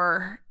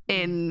power,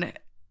 in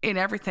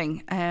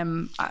everything.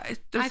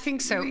 I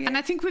think so. And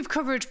I think we've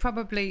covered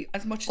probably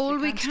as much as all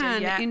we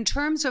can in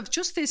terms of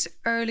just this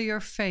earlier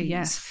phase.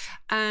 Yes.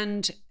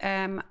 And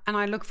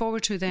I look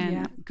forward to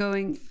then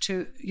going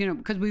to,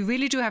 because we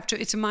really do have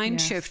to, it's a mind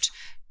shift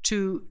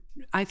to,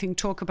 I think,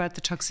 talk about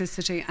the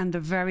toxicity and the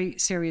very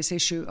serious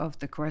issue of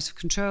the coercive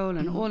control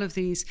and all of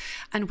these,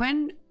 and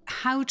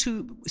how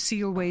to see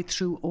your way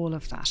through all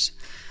of that.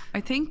 I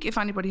think if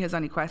anybody has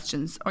any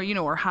questions or,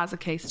 or has a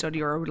case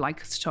study or would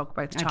like us to talk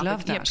about the topic,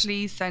 love that.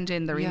 Please send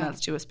in their emails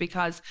to us,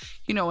 because,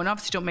 and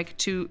obviously don't make it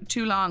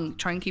too long,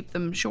 try and keep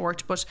them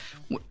short, but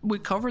we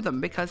cover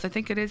them, because I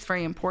think it is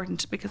very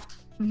important, because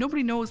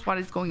nobody knows what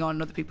is going on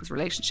in other people's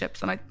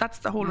relationships. And that's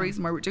the whole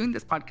reason why we're doing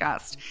this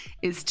podcast,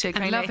 is to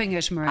kind of... loving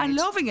it, Mairead. And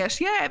loving it,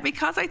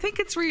 because I think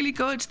it's really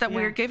good that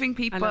we're giving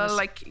people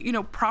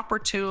proper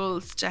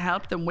tools to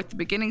help them with the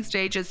beginning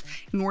stages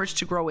in order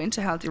to grow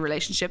into healthy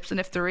relationships. And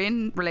if they're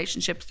in relationships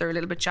they're a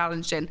little bit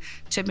challenged in,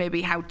 to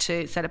maybe how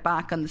to set it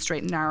back on the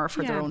straight and narrow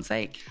for their own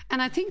sake.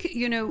 And I think,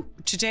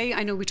 today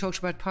I know we talked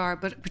about power,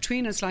 but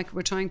between us, like,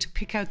 we're trying to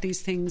pick out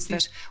these things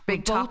that we're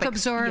both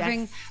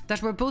observing,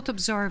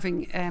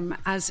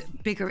 as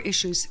bigger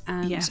issues,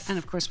 and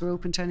of course we're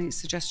open to any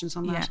suggestions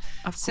on that.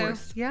 Of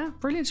course.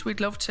 Brilliant.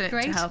 We'd love to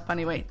help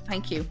anyway.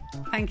 Thank you,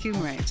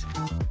 Mairead.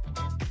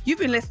 You've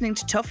been listening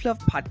to Tough Love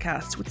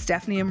Podcast with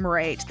Stephanie and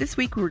Mairead. This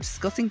week we were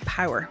discussing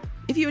power.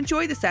 If you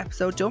enjoyed this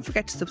episode, don't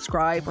forget to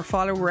subscribe or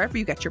follow wherever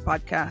you get your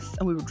podcasts,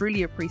 and we would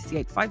really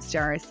appreciate 5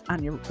 stars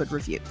and your good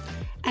review.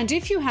 And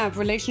if you have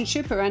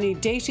relationship or any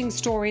dating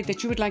story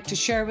that you would like to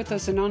share with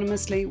us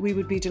anonymously, we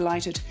would be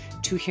delighted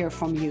to hear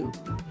from you.